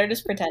thing. Like, they're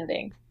just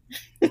pretending.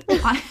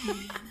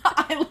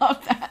 I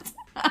love that.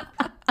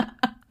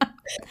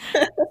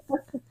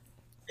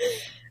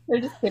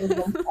 They're just kidding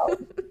themselves.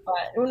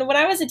 But when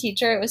I was a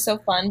teacher, it was so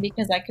fun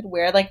because I could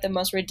wear, like, the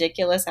most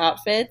ridiculous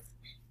outfits,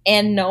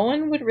 and no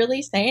one would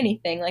really say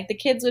anything. Like, the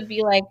kids would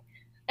be like,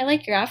 I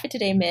like your outfit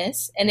today,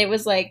 miss. And it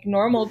was, like,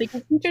 normal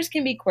because teachers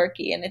can be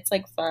quirky, and it's,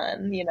 like,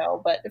 fun,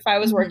 But if I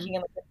was working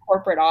in, like, a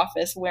corporate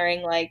office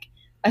wearing, like,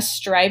 a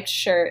striped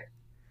shirt,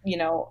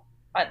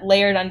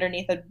 layered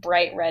underneath a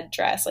bright red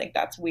dress, like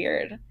that's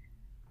weird.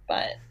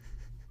 But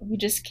you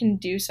just can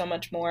do so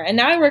much more. And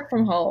now I work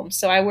from home,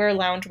 so I wear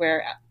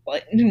loungewear.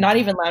 Like, not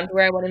even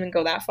loungewear, I wouldn't even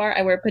go that far.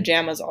 I wear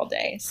pajamas all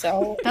day.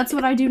 So that's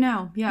what I do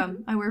now. Yeah,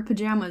 I wear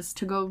pajamas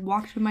to go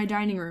walk to my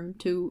dining room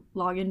to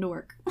log into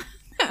work.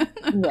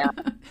 Yeah.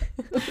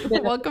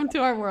 Welcome to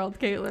our world,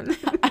 Caitlin.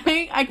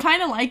 I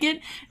kind of like it,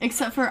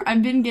 except for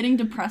I've been getting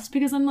depressed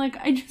because I'm like,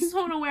 I just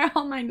want to wear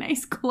all my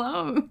nice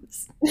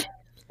clothes.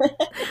 I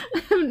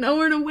have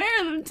nowhere to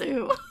wear them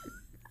to.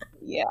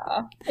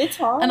 Yeah, it's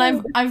hard. And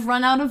I've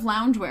run out of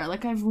loungewear.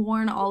 Like, I've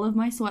worn all of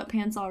my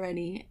sweatpants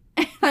already.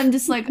 And I'm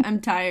just like, I'm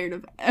tired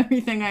of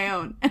everything I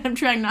own, and I'm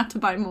trying not to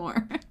buy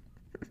more.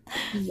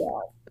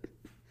 Yeah,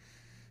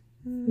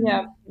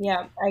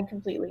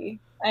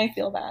 I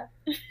feel that.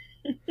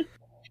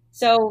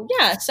 So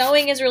yeah,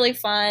 sewing is really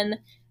fun.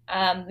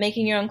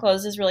 Making your own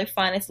clothes is really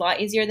fun. It's a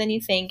lot easier than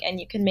you think, and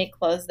you can make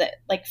clothes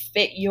that like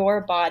fit your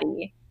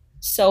body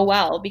so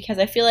well, because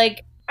I feel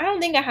like I don't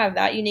think I have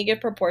that unique of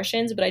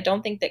proportions, but I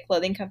don't think that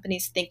clothing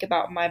companies think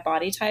about my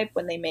body type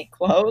when they make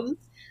clothes.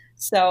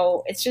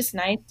 So it's just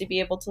nice to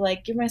be able to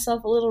like give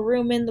myself a little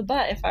room in the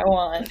butt if I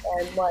want,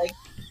 and like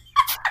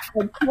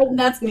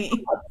that's me.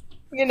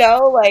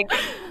 Like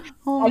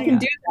I can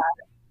do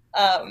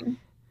that.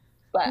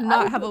 But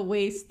not have a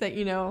waist that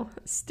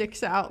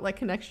sticks out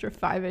like an extra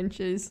 5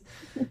 inches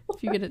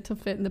if you get it to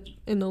fit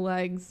in the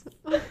legs.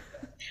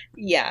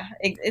 Yeah,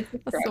 it's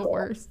that's the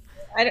worst.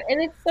 And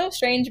it's so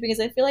strange because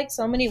I feel like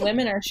so many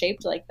women are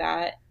shaped like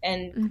that,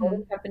 and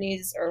clothing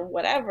companies or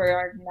whatever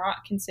are not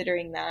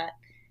considering that.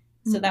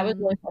 So that was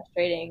really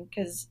frustrating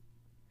because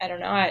I don't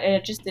know.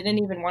 I just didn't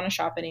even want to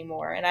shop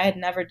anymore. And I had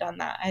never done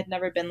that. I had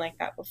never been like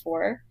that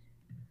before.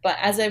 But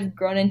as I've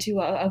grown into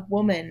a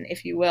woman,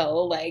 if you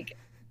will, like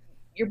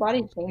your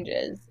body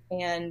changes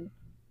and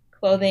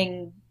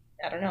clothing,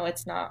 I don't know,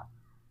 it's not,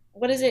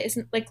 what is it? It's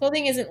like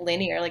clothing isn't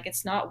linear. Like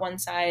it's not one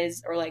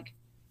size or like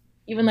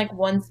even like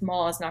one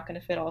small is not going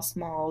to fit all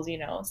smalls, you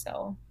know?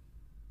 So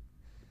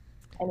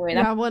anyway,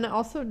 yeah, well, and it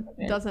also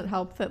doesn't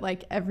help that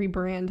like every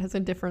brand has a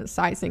different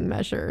sizing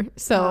measure.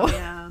 So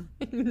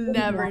you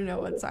never know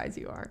what size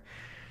you are.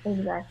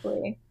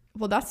 Exactly.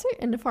 Well, that's the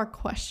end of our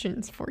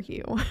questions for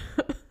you.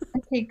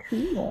 Okay,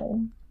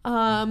 cool.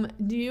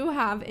 Do you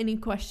have any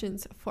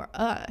questions for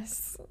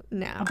us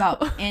now?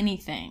 About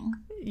anything?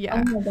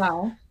 Yeah. Oh my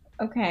gosh.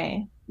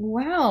 Okay.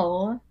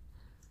 Well,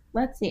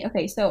 let's see.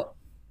 Okay, so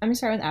let me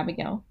start with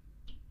Abigail.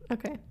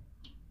 Okay.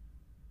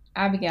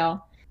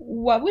 Abigail,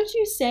 what would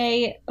you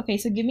say? Okay,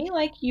 so give me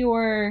like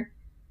your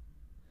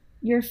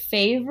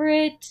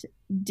favorite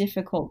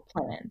difficult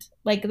plant.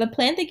 Like the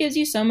plant that gives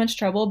you so much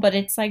trouble, but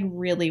it's like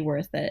really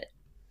worth it.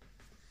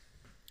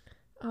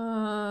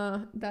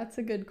 That's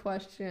a good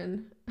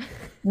question.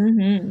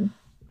 Mm-hmm.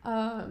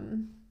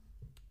 I'm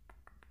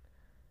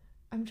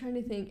trying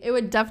to think. It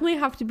would definitely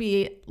have to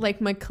be like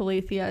my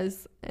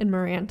calatheas and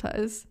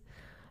marantas.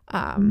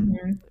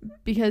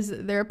 Because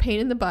they're a pain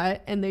in the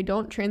butt and they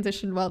don't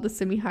transition well to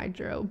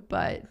semi-hydro,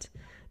 but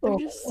they're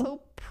just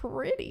so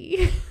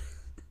pretty.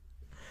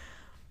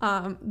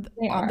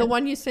 The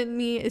one you sent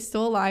me is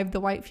still alive. The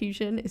white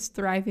fusion is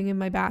thriving in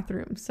my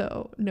bathroom,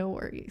 so no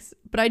worries.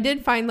 But I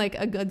did find like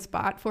a good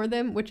spot for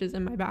them, which is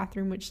in my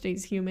bathroom, which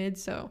stays humid,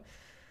 so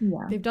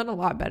yeah, they've done a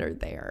lot better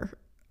there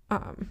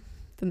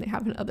than they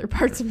have in other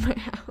parts of my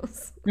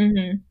house.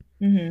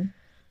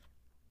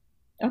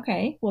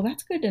 Okay, well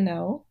that's good to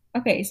know.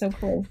 Okay, so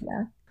cool.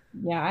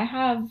 Yeah, I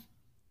have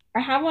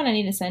one I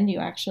need to send you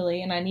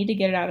actually, and I need to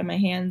get it out of my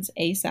hands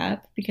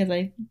ASAP because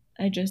I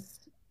just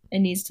it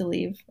needs to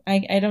leave.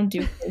 I don't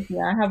do crazy.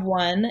 I have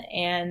one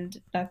and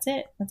that's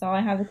it. That's all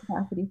I have the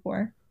capacity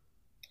for.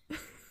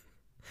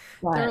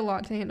 They're a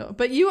lot to handle.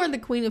 But you are the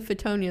queen of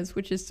Fittonias,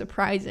 which is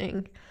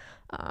surprising.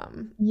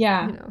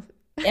 Yeah. You know.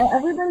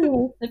 Everybody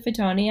hates the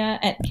Fittonia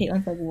at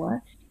Caitlin's like, what?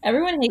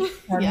 Everyone hates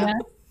Fittonia.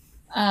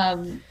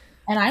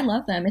 And I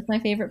love them. It's my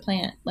favorite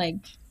plant. Like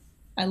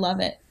I love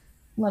it.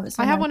 Love it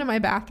so much. I have much. one in my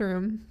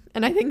bathroom.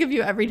 And I think of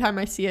you every time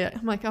I see it.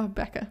 I'm like, oh,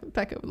 Becca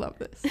would love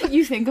this.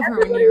 You think of her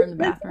when you're in the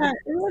bathroom.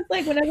 It was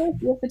like whenever I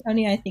see a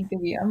Fittonia, I think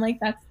of you. I'm like,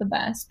 that's the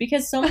best.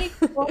 Because so many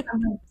people have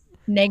like,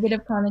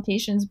 negative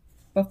connotations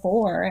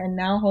before, and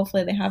now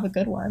hopefully they have a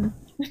good one.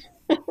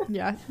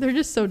 Yeah, they're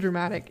just so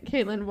dramatic.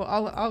 Caitlin,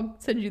 well, I'll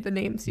send you the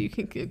name so you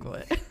can Google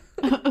it.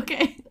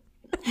 Okay.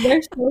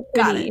 They're so pretty.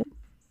 Got it.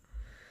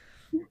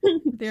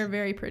 They're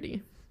very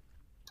pretty.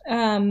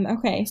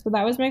 Okay, so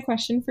that was my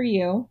question for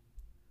you.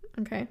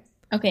 Okay,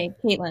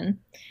 Caitlin.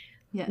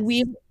 Yes.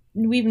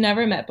 We've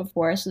never met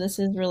before, so this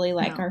is really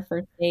like our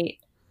first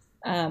date.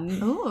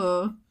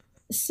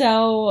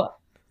 So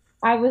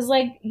I was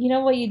like, you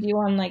know what you do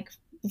on like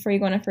before you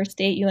go on a first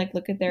date, you like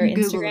look at their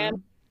Instagram.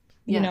 Them.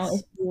 You know,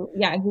 if you,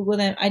 Google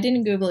them. I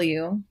didn't Google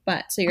you,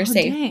 but so you're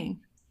safe.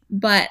 Dang.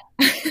 But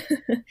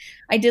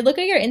I did look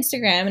at your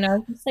Instagram and I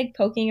was just like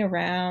poking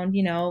around,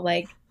 you know,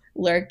 like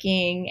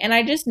lurking, and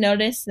I just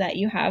noticed that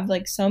you have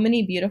like so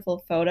many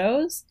beautiful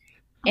photos.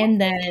 And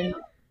then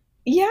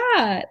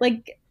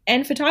like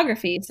and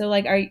photography. So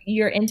like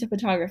you're into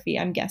photography,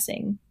 I'm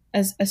guessing,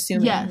 as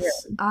assuming.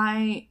 Yes.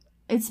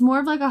 It's more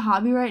of like a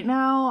hobby right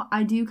now.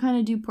 I do kind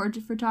of do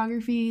portrait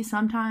photography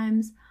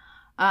sometimes.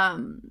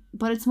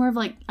 But it's more of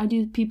like I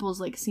do people's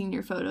like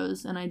senior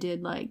photos, and I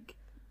did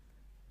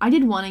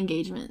one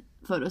engagement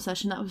photo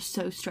session that was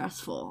so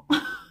stressful.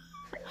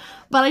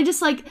 But I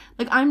just like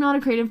I'm not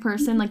a creative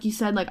person, like you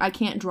said, like I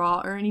can't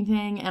draw or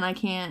anything, and I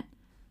can't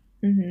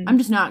I'm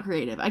just not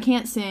creative. I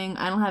can't sing.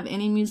 I don't have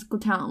any musical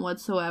talent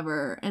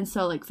whatsoever. And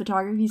so like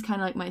photography is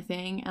kind of like my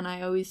thing, and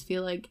I always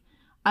feel like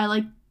I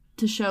like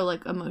to show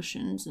like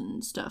emotions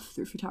and stuff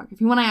through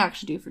photography when I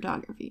actually do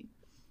photography.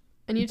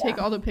 And you take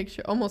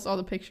almost all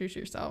the pictures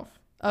yourself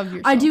of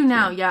yourself. I do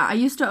now, yeah. I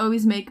used to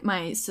always make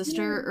my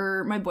sister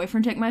or my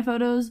boyfriend take my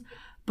photos,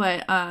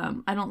 but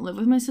I don't live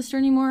with my sister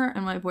anymore,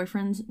 and my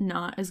boyfriend's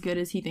not as good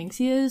as he thinks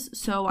he is,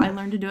 so I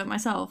learned to do it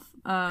myself.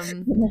 I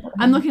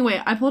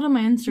pulled up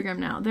my Instagram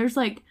now. There's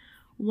like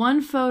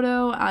one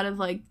photo out of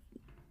like,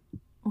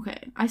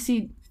 okay, I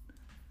see,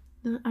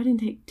 I didn't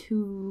take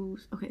two,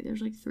 okay,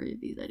 there's like 3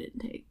 of these I didn't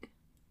take.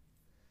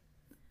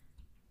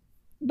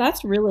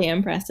 That's really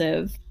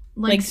impressive.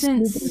 Like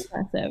since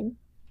impressive.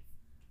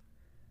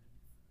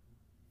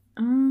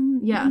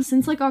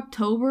 Since like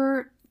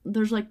October,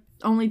 there's like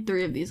only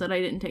 3 of these that I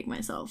didn't take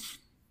myself.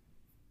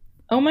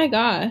 Oh my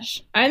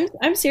gosh.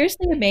 I'm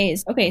seriously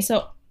amazed. Okay,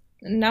 so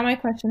now my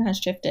question has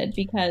shifted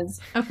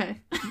because okay.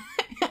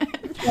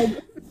 Like,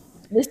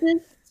 this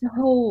is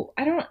so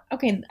I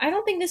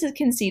don't think this is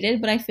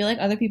conceited, but I feel like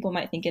other people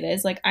might think it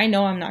is. Like I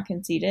know I'm not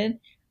conceited,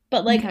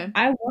 but like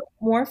I want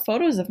more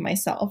photos of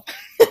myself.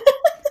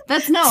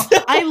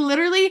 I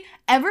literally,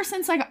 ever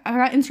since I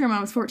got Instagram when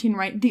I was 14,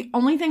 right? The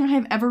only thing I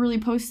have ever really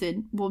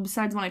posted, well,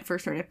 besides when I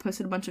first started, I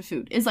posted a bunch of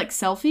food, is like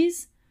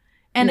selfies.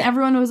 And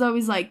everyone was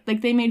always like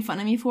they made fun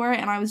of me for it.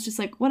 And I was just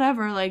like,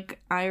 whatever, like,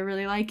 I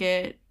really like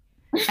it.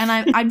 And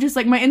I'm just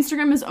like, my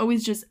Instagram is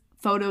always just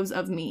photos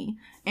of me.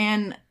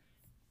 And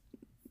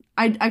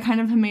I kind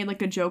of have made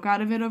like a joke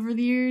out of it over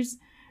the years.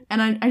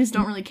 And I just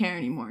don't really care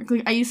anymore.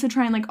 Like, I used to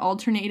try and like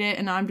alternate it,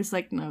 and now I'm just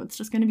like, no, it's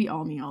just gonna be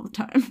all me all the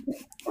time.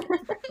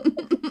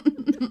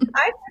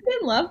 I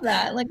freaking love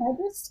that. Like,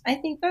 I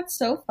think that's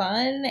so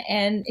fun,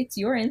 and it's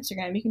your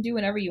Instagram. You can do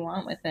whatever you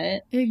want with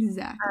it.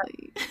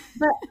 Exactly.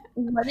 But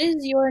what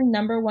is your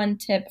number one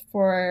tip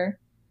for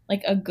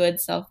like a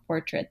good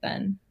self-portrait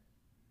then?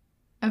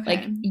 Okay.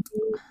 Like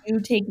you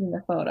taking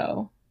the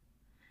photo.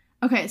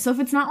 Okay, so if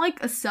it's not like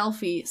a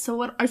selfie, so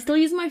what I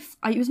use my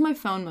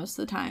phone most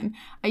of the time.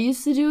 I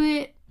used to do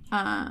it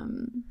a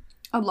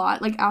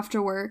lot, like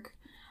after work.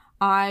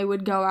 I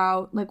would go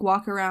out, like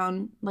walk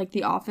around like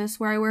the office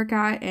where I work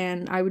at,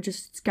 and I would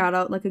just scout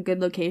out like a good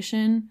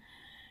location,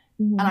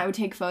 and I would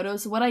take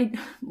photos. I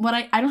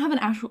don't have an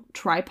actual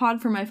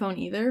tripod for my phone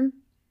either.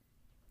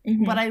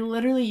 What I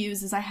literally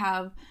use is I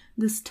have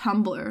this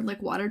tumbler,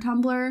 like water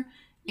tumbler,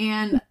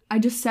 and I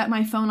just set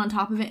my phone on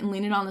top of it and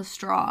lean it on the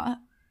straw.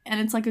 And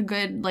it's like a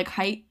good like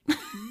height.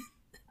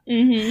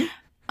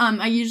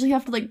 I usually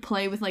have to like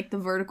play with like the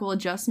vertical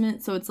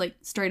adjustment so it's like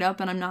straight up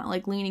and I'm not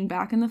like leaning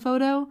back in the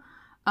photo.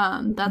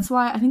 That's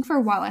why I think for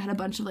a while I had a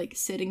bunch of like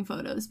sitting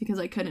photos because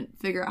I couldn't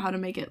figure out how to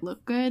make it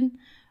look good.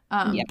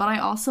 But I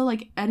also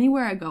like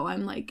anywhere I go,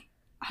 I'm like,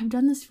 I've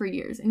done this for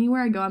years.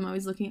 Anywhere I go, I'm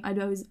always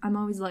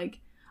like,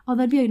 oh,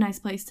 that'd be a nice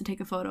place to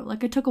take a photo.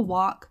 Like I took a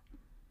walk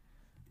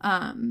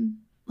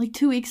like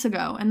 2 weeks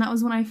ago, and that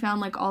was when I found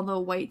like all the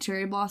white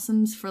cherry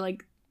blossoms for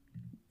like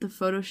the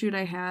photo shoot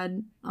I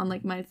had on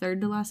like my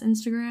third to last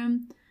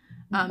Instagram.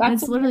 And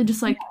it's literally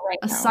just like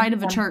a side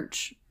of a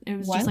church. It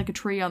was just like a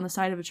tree on the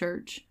side of a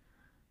church.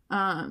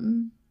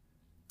 And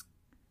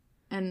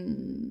I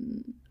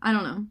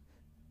don't know.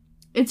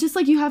 It's just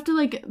like you have to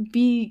like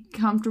be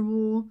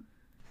comfortable.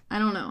 I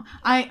don't know.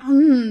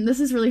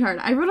 This is really hard.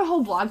 I wrote a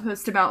whole blog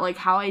post about like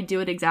how I do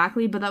it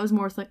exactly, but that was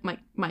more with like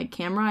my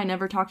camera. I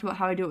never talked about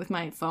how I do it with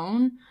my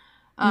phone.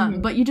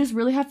 But you just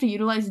really have to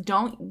utilize,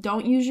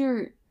 don't use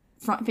your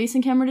front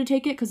facing camera to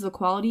take it because the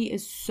quality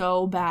is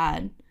so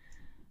bad.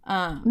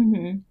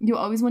 You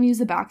always want to use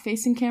the back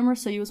facing camera,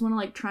 so you always want to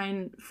like try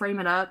and frame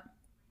it up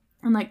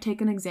and like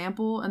take an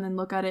example and then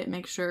look at it,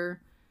 make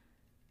sure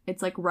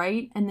it's like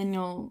right, and then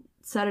you'll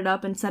set it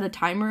up and set a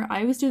timer.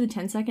 I always do the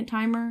 10-second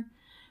timer.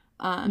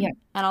 And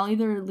I'll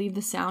either leave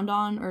the sound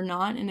on or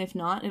not, and if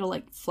not, it'll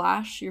like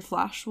flash. Your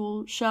flash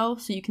will show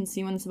so you can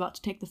see when it's about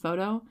to take the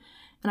photo.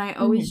 And I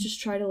always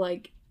just try to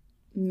like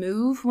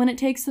move when it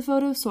takes the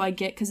photo, so I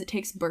get, because it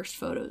takes burst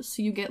photos,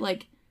 so you get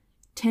like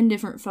 10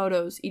 different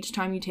photos each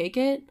time you take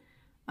it.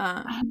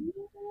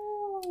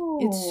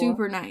 It's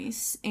super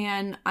nice,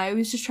 and I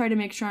always just try to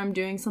make sure I'm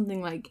doing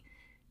something like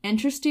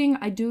interesting.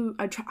 I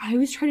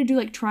always try to do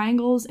like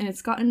triangles, and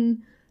it's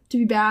gotten to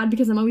be bad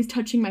because I'm always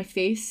touching my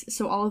face,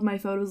 so all of my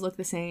photos look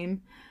the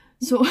same.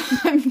 So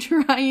I'm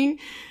trying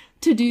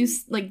to do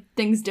like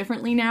things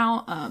differently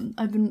now.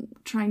 I've been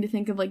trying to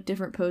think of like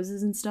different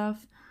poses and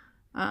stuff.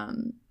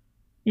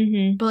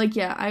 But like,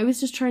 yeah, I always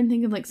just try and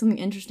think of like something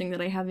interesting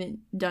that I haven't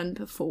done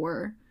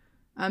before.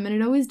 And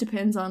it always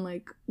depends on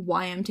like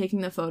why I'm taking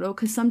the photo,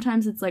 because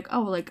sometimes it's like,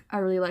 oh, like I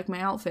really like my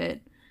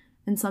outfit,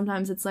 and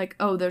sometimes it's like,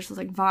 oh, there's this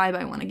like vibe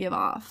I want to give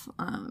off.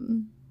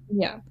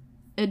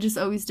 It just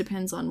always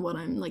depends on what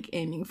I'm like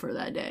aiming for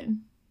that day.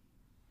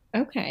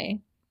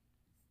 Okay.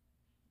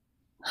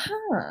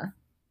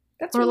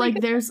 That's or really like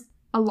good. There's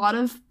a lot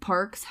of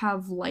parks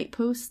have light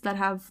posts that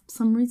have,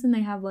 some reason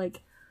they have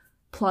like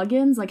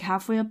plugins like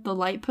halfway up the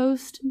light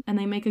post, and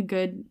they make a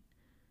good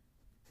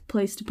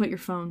place to put your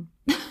phone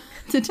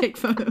to take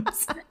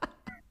photos.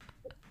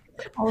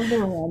 All of the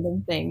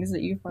random things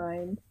that you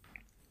find.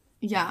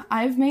 Yeah,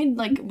 I've made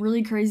like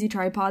really crazy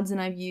tripods,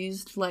 and I've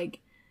used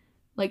like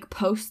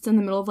posts in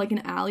the middle of like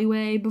an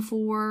alleyway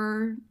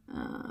before.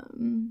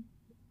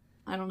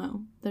 I don't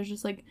know. There's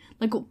just like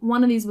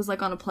one of these was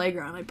like on a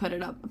playground. I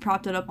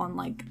propped it up on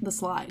like the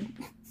slide.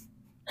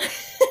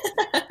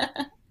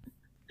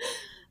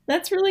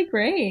 That's really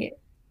great.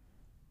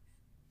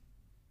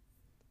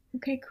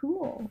 Okay,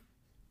 cool.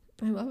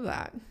 I love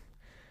that.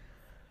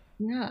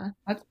 Yeah,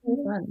 that's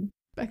really fun.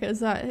 Becca, is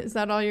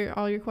that all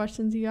your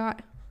questions you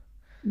got?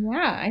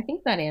 Yeah, I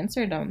think that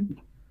answered them.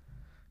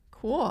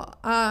 Cool.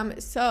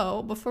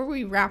 So before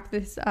we wrap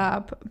this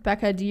up,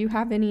 Becca, do you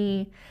have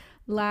any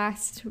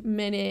last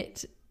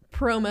minute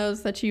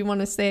promos that you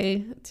want to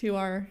say to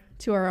our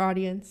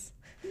audience?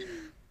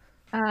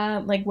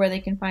 Like where they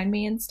can find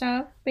me and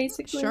stuff,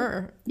 basically?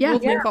 Sure. Yeah. We'll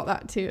link all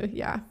that too.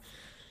 Yeah.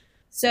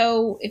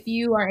 So if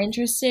you are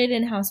interested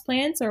in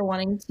houseplants or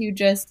wanting to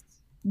just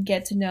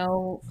get to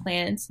know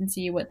plants and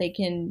see what they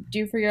can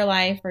do for your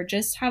life, or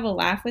just have a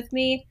laugh with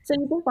me, so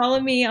you can follow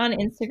me on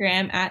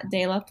Instagram at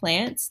Dela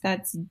Plants.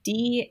 That's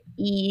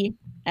DELAPLANTS.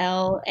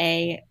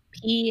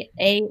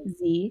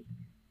 PAZ,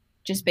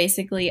 just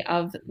basically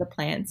of the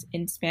plants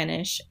in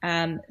Spanish.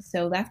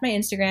 So that's my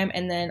Instagram.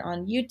 And then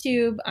on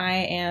YouTube, I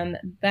am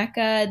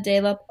Becca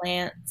de la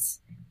Plants.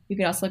 You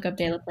can also look up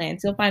De La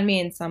Plants. You'll find me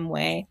in some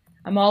way.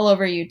 I'm all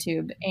over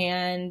YouTube.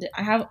 And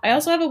I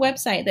also have a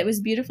website that was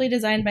beautifully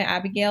designed by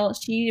Abigail.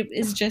 She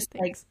is just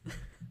like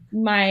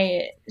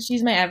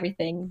she's my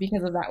everything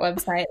because of that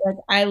website. Like,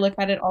 I look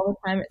at it all the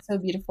time. It's so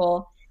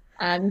beautiful.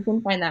 You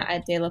can find that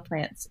at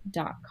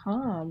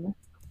delaplants.com.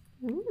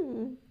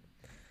 Ooh.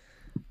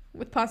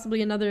 With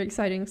possibly another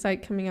exciting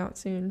site coming out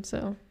soon.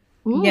 So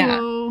yeah,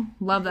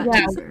 love that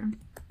teaser.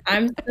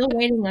 I'm still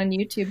waiting on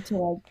YouTube to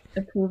like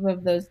approve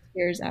of those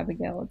tiers,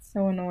 Abigail. It's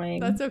so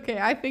annoying. That's okay.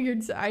 I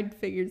figured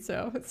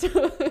so.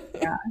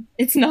 Yeah,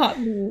 it's not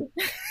me.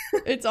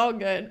 It's all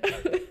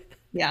good.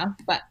 Yeah,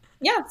 but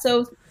yeah,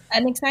 so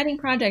an exciting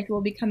project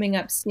will be coming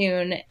up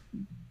soon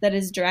that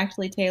is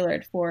directly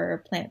tailored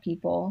for plant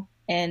people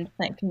and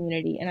plant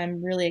community, and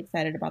I'm really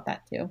excited about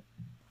that too.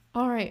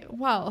 All right.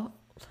 Well,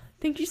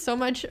 thank you so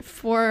much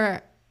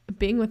for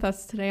being with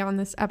us today on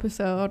this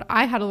episode.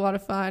 I had a lot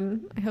of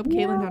fun. I hope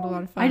Caitlin had a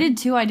lot of fun. I did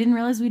too. I didn't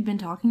realize we'd been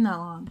talking that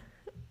long.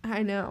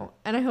 I know.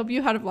 And I hope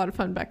you had a lot of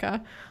fun,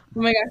 Becca.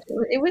 Oh my gosh,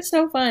 it was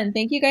so fun.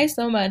 Thank you guys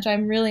so much.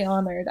 I'm really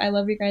honored. I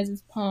love you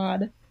guys'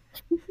 pod.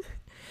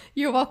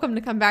 You're welcome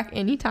to come back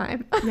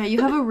anytime. Yeah,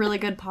 you have a really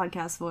good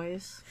podcast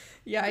voice.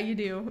 Yeah, you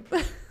do.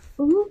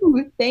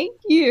 Ooh, thank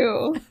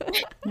you.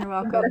 You're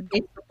welcome.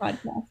 For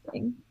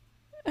podcasting.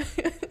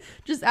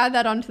 Just add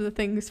that onto the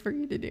things for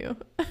you to do.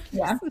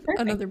 Yeah.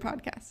 Another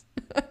podcast.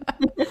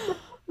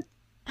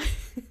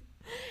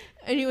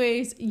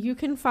 Anyways, you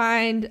can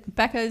find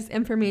Becca's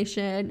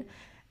information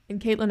and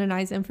Caitlin and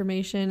I's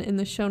information in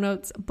the show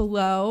notes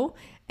below.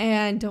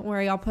 And don't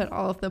worry, I'll put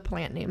all of the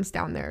plant names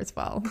down there as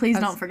well. Please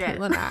don't forget.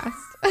 Caitlin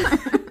asked.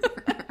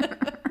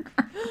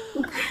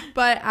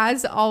 But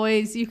as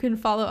always, you can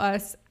follow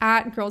us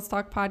at Girls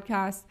Talk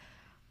Podcast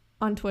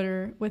on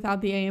Twitter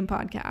without the AM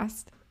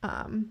podcast.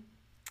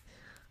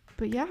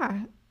 But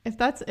yeah, if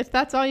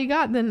that's all you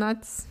got, then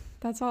that's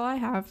all I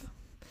have.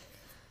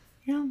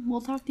 Yeah,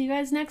 we'll talk to you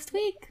guys next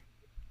week.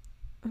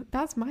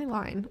 That's my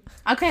line.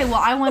 Okay, well,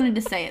 I wanted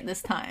to say it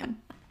this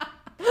time.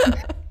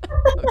 Okay.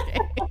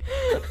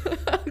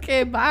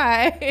 Okay,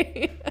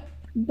 bye.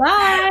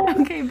 Bye.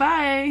 Okay,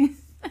 bye.